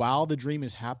while the dream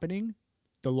is happening,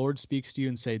 the Lord speaks to you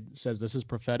and says, this is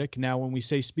prophetic. Now, when we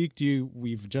say speak to you,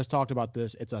 we've just talked about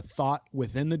this. It's a thought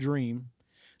within the dream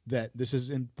that this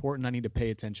is important. I need to pay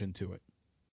attention to it.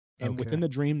 And within the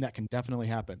dream, that can definitely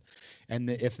happen. And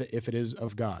if it is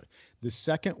of God. The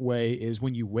second way is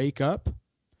when you wake up,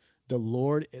 the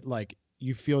Lord,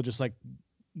 you feel just like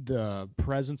the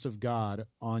presence of God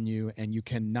on you, and you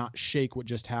cannot shake what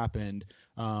just happened,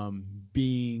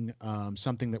 being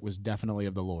something that was definitely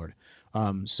of the Lord.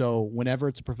 So whenever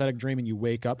it's a prophetic dream and you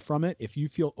wake up from it, if you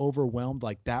feel overwhelmed,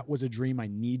 like that was a dream I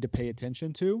need to pay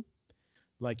attention to,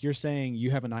 like you're saying you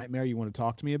have a nightmare you want to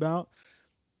talk to me about,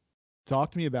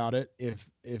 talk to me about it.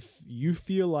 If you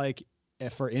feel like,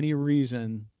 if for any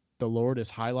reason the Lord is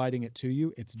highlighting it to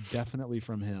you, it's definitely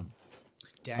from him.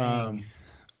 Dang.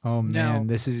 Oh man,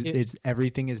 it's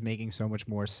everything is making so much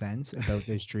more sense about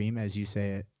this dream as you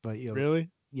say it. But really?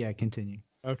 Yeah, continue.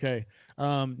 Okay.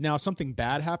 Now, if something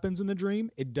bad happens in the dream,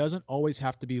 it doesn't always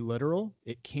have to be literal.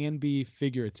 It can be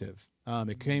figurative.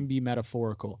 It can be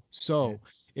metaphorical. So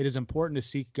it is important to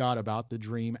seek God about the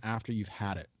dream after you've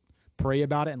had it. Pray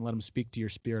about it and let him speak to your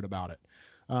spirit about it.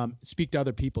 Speak to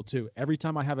other people too. Every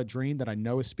time I have a dream that I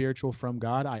know is spiritual from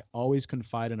God, I always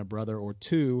confide in a brother or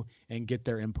two and get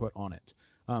their input on it.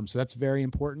 So that's very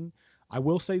important. I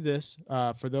will say this,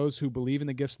 for those who believe in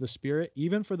the gifts of the Spirit,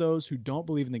 even for those who don't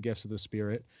believe in the gifts of the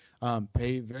Spirit,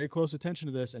 pay very close attention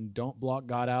to this and don't block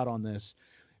God out on this.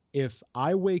 if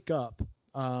I wake up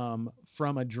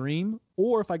from a dream,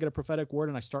 or if I get a prophetic word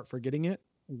and I start forgetting it,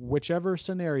 whichever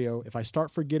scenario, if I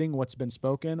start forgetting what's been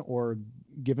spoken or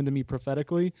given to me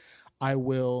prophetically, I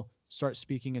will start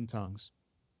speaking in tongues.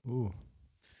 Ooh.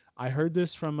 I heard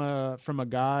this from a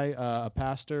guy, a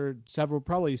pastor,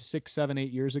 probably 6, 7,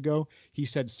 8 years ago. He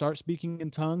said, "Start speaking in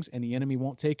tongues, and the enemy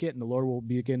won't take it, and the Lord will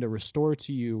begin to restore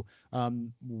to you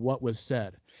what was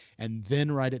said, and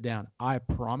then write it down." I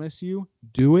promise you,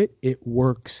 do it. It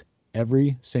works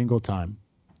every single time.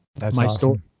 That's My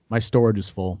awesome. my storage is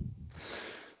full.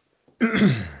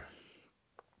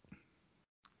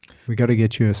 We got to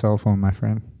get you a cell phone, my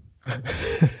friend.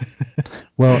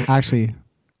 Well, actually,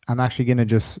 I'm actually going to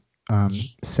just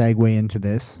segue into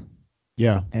this,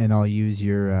 Yeah. and I'll use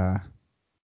your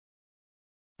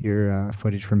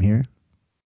footage from here.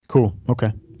 Cool.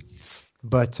 Okay.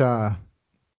 But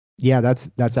yeah,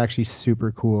 that's actually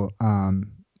super cool.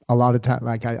 A lot of time,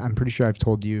 like I'm pretty sure I've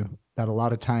told you that a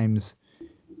lot of times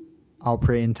I'll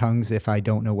pray in tongues if I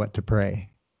don't know what to pray.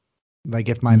 Like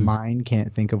if my mind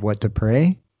can't think of what to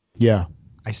pray, Yeah.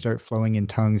 I start flowing in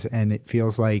tongues, and it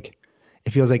feels like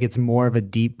it's more of a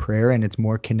deep prayer, and it's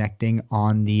more connecting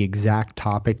on the exact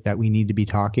topic that we need to be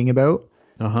talking about,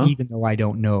 even though I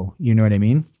don't know. You know what I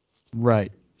mean?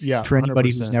 Right. Yeah. For anybody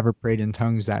who's 100%. never prayed in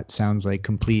tongues, that sounds like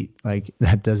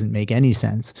that doesn't make any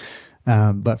sense.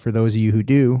 But for those of you who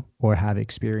do or have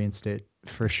experienced it,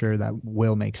 for sure that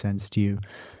will make sense to you.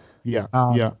 Yeah.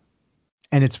 Um, Yeah.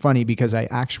 And it's funny because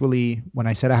when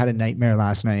I said I had a nightmare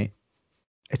last night,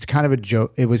 it's kind of a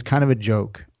joke. It was kind of a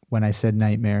joke when I said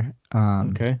nightmare.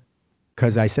 Okay.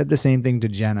 Because I said the same thing to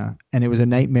Jenna, and it was a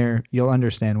nightmare. You'll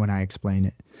understand when I explain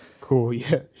it. Cool.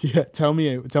 Yeah. Yeah. Tell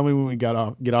me when we get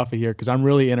off of here, because I'm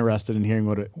really interested in hearing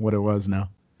what it was now.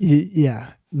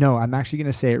 Yeah. No, I'm actually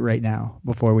going to say it right now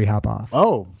before we hop off.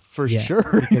 Oh, for Yeah,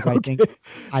 sure. because I Okay. think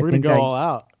We're gonna go all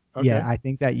out. Okay. Yeah, I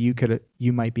think that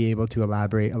you might be able to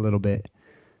elaborate a little bit.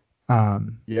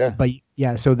 Yeah. But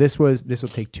yeah, so this will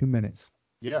take 2 minutes.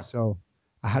 Yeah. So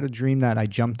I had a dream that I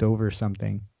jumped over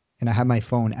something, and I had my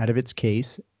phone out of its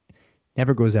case.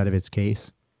 Never goes out of its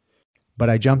case. But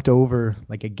I jumped over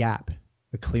like a gap,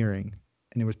 a clearing,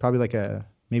 and it was probably like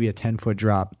maybe a 10-foot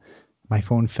drop. My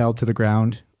phone fell to the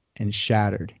ground and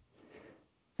shattered.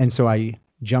 And so I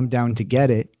jumped down to get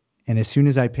it. And as soon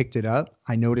as I picked it up,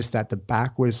 I noticed that the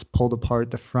back was pulled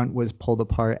apart, the front was pulled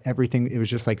apart, everything. It was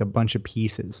just like a bunch of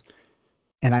pieces.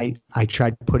 And I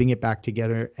tried putting it back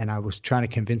together, and I was trying to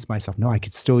convince myself, no, I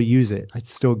could still use it.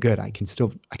 It's still good. I can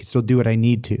still do what I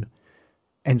need to.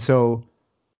 And so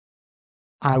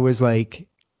I was like,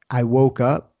 I woke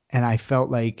up and I felt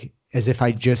like as if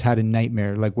I just had a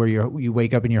nightmare, like where you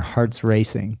wake up and your heart's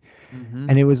racing. Mm-hmm.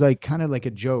 And it was like kind of like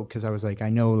a joke, because I was like, I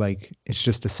know, like it's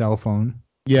just a cell phone.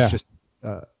 Yeah. It's just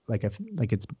like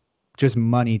it's just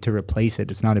money to replace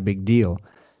it. It's not a big deal.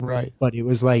 Right. But it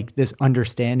was like this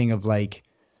understanding of like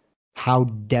how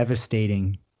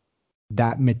devastating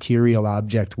that material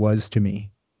object was to me.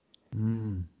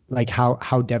 Like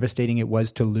how devastating it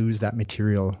was to lose that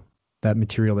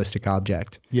materialistic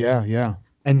object. Yeah. Yeah.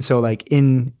 And so like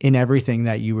in everything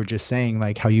that you were just saying,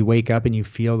 like how you wake up and you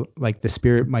feel like the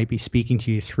Spirit might be speaking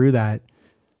to you through that,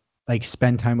 like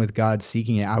spend time with God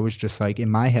seeking it. I was just like, in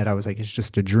my head, I was like, it's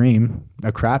just a dream,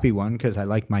 a crappy one, because I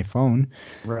like my phone.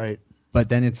 Right. But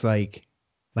then it's like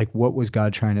what was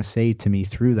God trying to say to me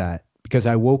through that? Because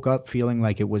I woke up feeling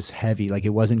like it was heavy, like it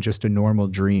wasn't just a normal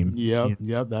dream. Yep.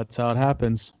 Yep. That's how it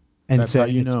happens. And That's so how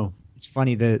you know. It's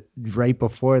funny that right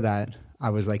before that, I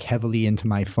was like heavily into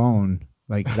my phone.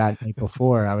 Like that night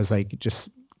before, I was like just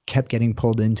kept getting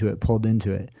pulled into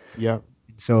it. Yep.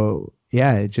 So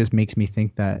yeah, it just makes me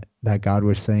think that God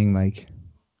was saying, like,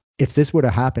 if this would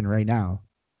have happened right now,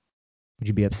 would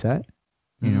you be upset?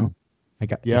 You know,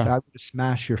 like if I were to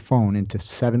smash your phone into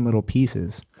 7 little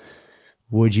pieces,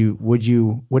 would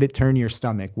it turn your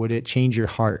stomach? Would it change your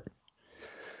heart?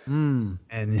 And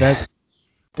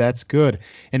that's good.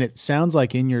 And it sounds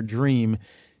like in your dream,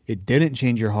 it didn't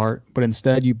change your heart, but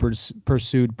instead you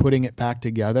pursued putting it back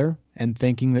together and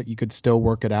thinking that you could still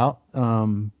work it out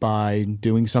by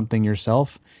doing something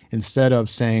yourself, instead of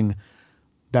saying,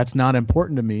 that's not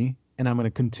important to me, and I'm going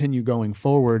to continue going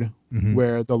forward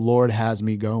where the Lord has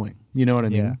me going. You know what I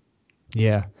mean?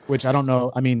 Yeah. Which I don't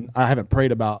know. I mean, I haven't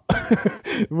prayed about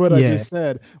what I just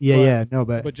said.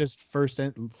 But just first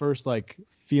like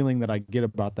feeling that I get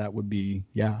about that would be,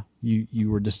 you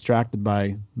were distracted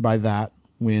by that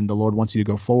when the Lord wants you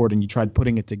to go forward, and you tried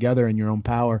putting it together in your own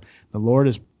power. The Lord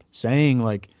is saying,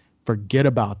 like, forget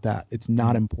about that. It's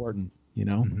not important,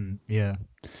 Yeah,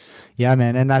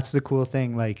 man. And that's the cool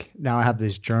thing. Like now I have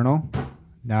this journal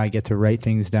Now I get to write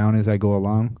things down as I go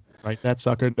along. Write that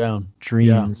sucker down.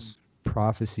 Dreams,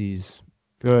 prophecies,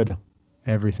 Good.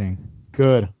 everything.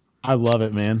 Good. I love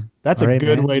it, man. That's All a right,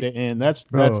 good man. way to end. That's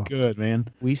Bro. good, man.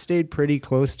 We stayed pretty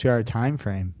close to our time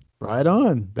frame. Right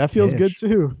on. That feels good Ish.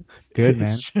 too. Good,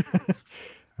 man. All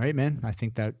right, man. I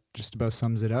think that just about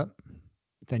sums it up.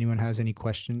 If anyone has any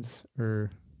questions or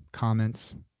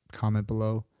comments, comment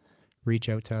below. Reach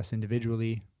out to us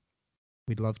individually.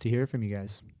 We'd love to hear from you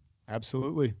guys.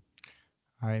 Absolutely.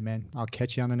 All right, man. I'll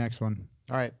catch you on the next one.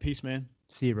 All right. Peace, man.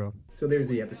 See you, bro. So there's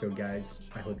the episode, guys.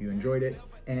 I hope you enjoyed it.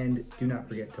 And do not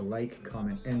forget to like,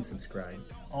 comment, and subscribe.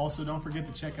 Also, don't forget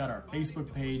to check out our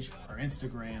Facebook page, our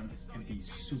Instagram, and be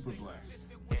super blessed.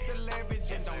 The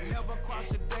leverage and don't never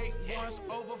cross a date once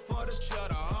over for the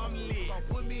cheddar. I'm lit. Gon'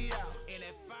 put me out in that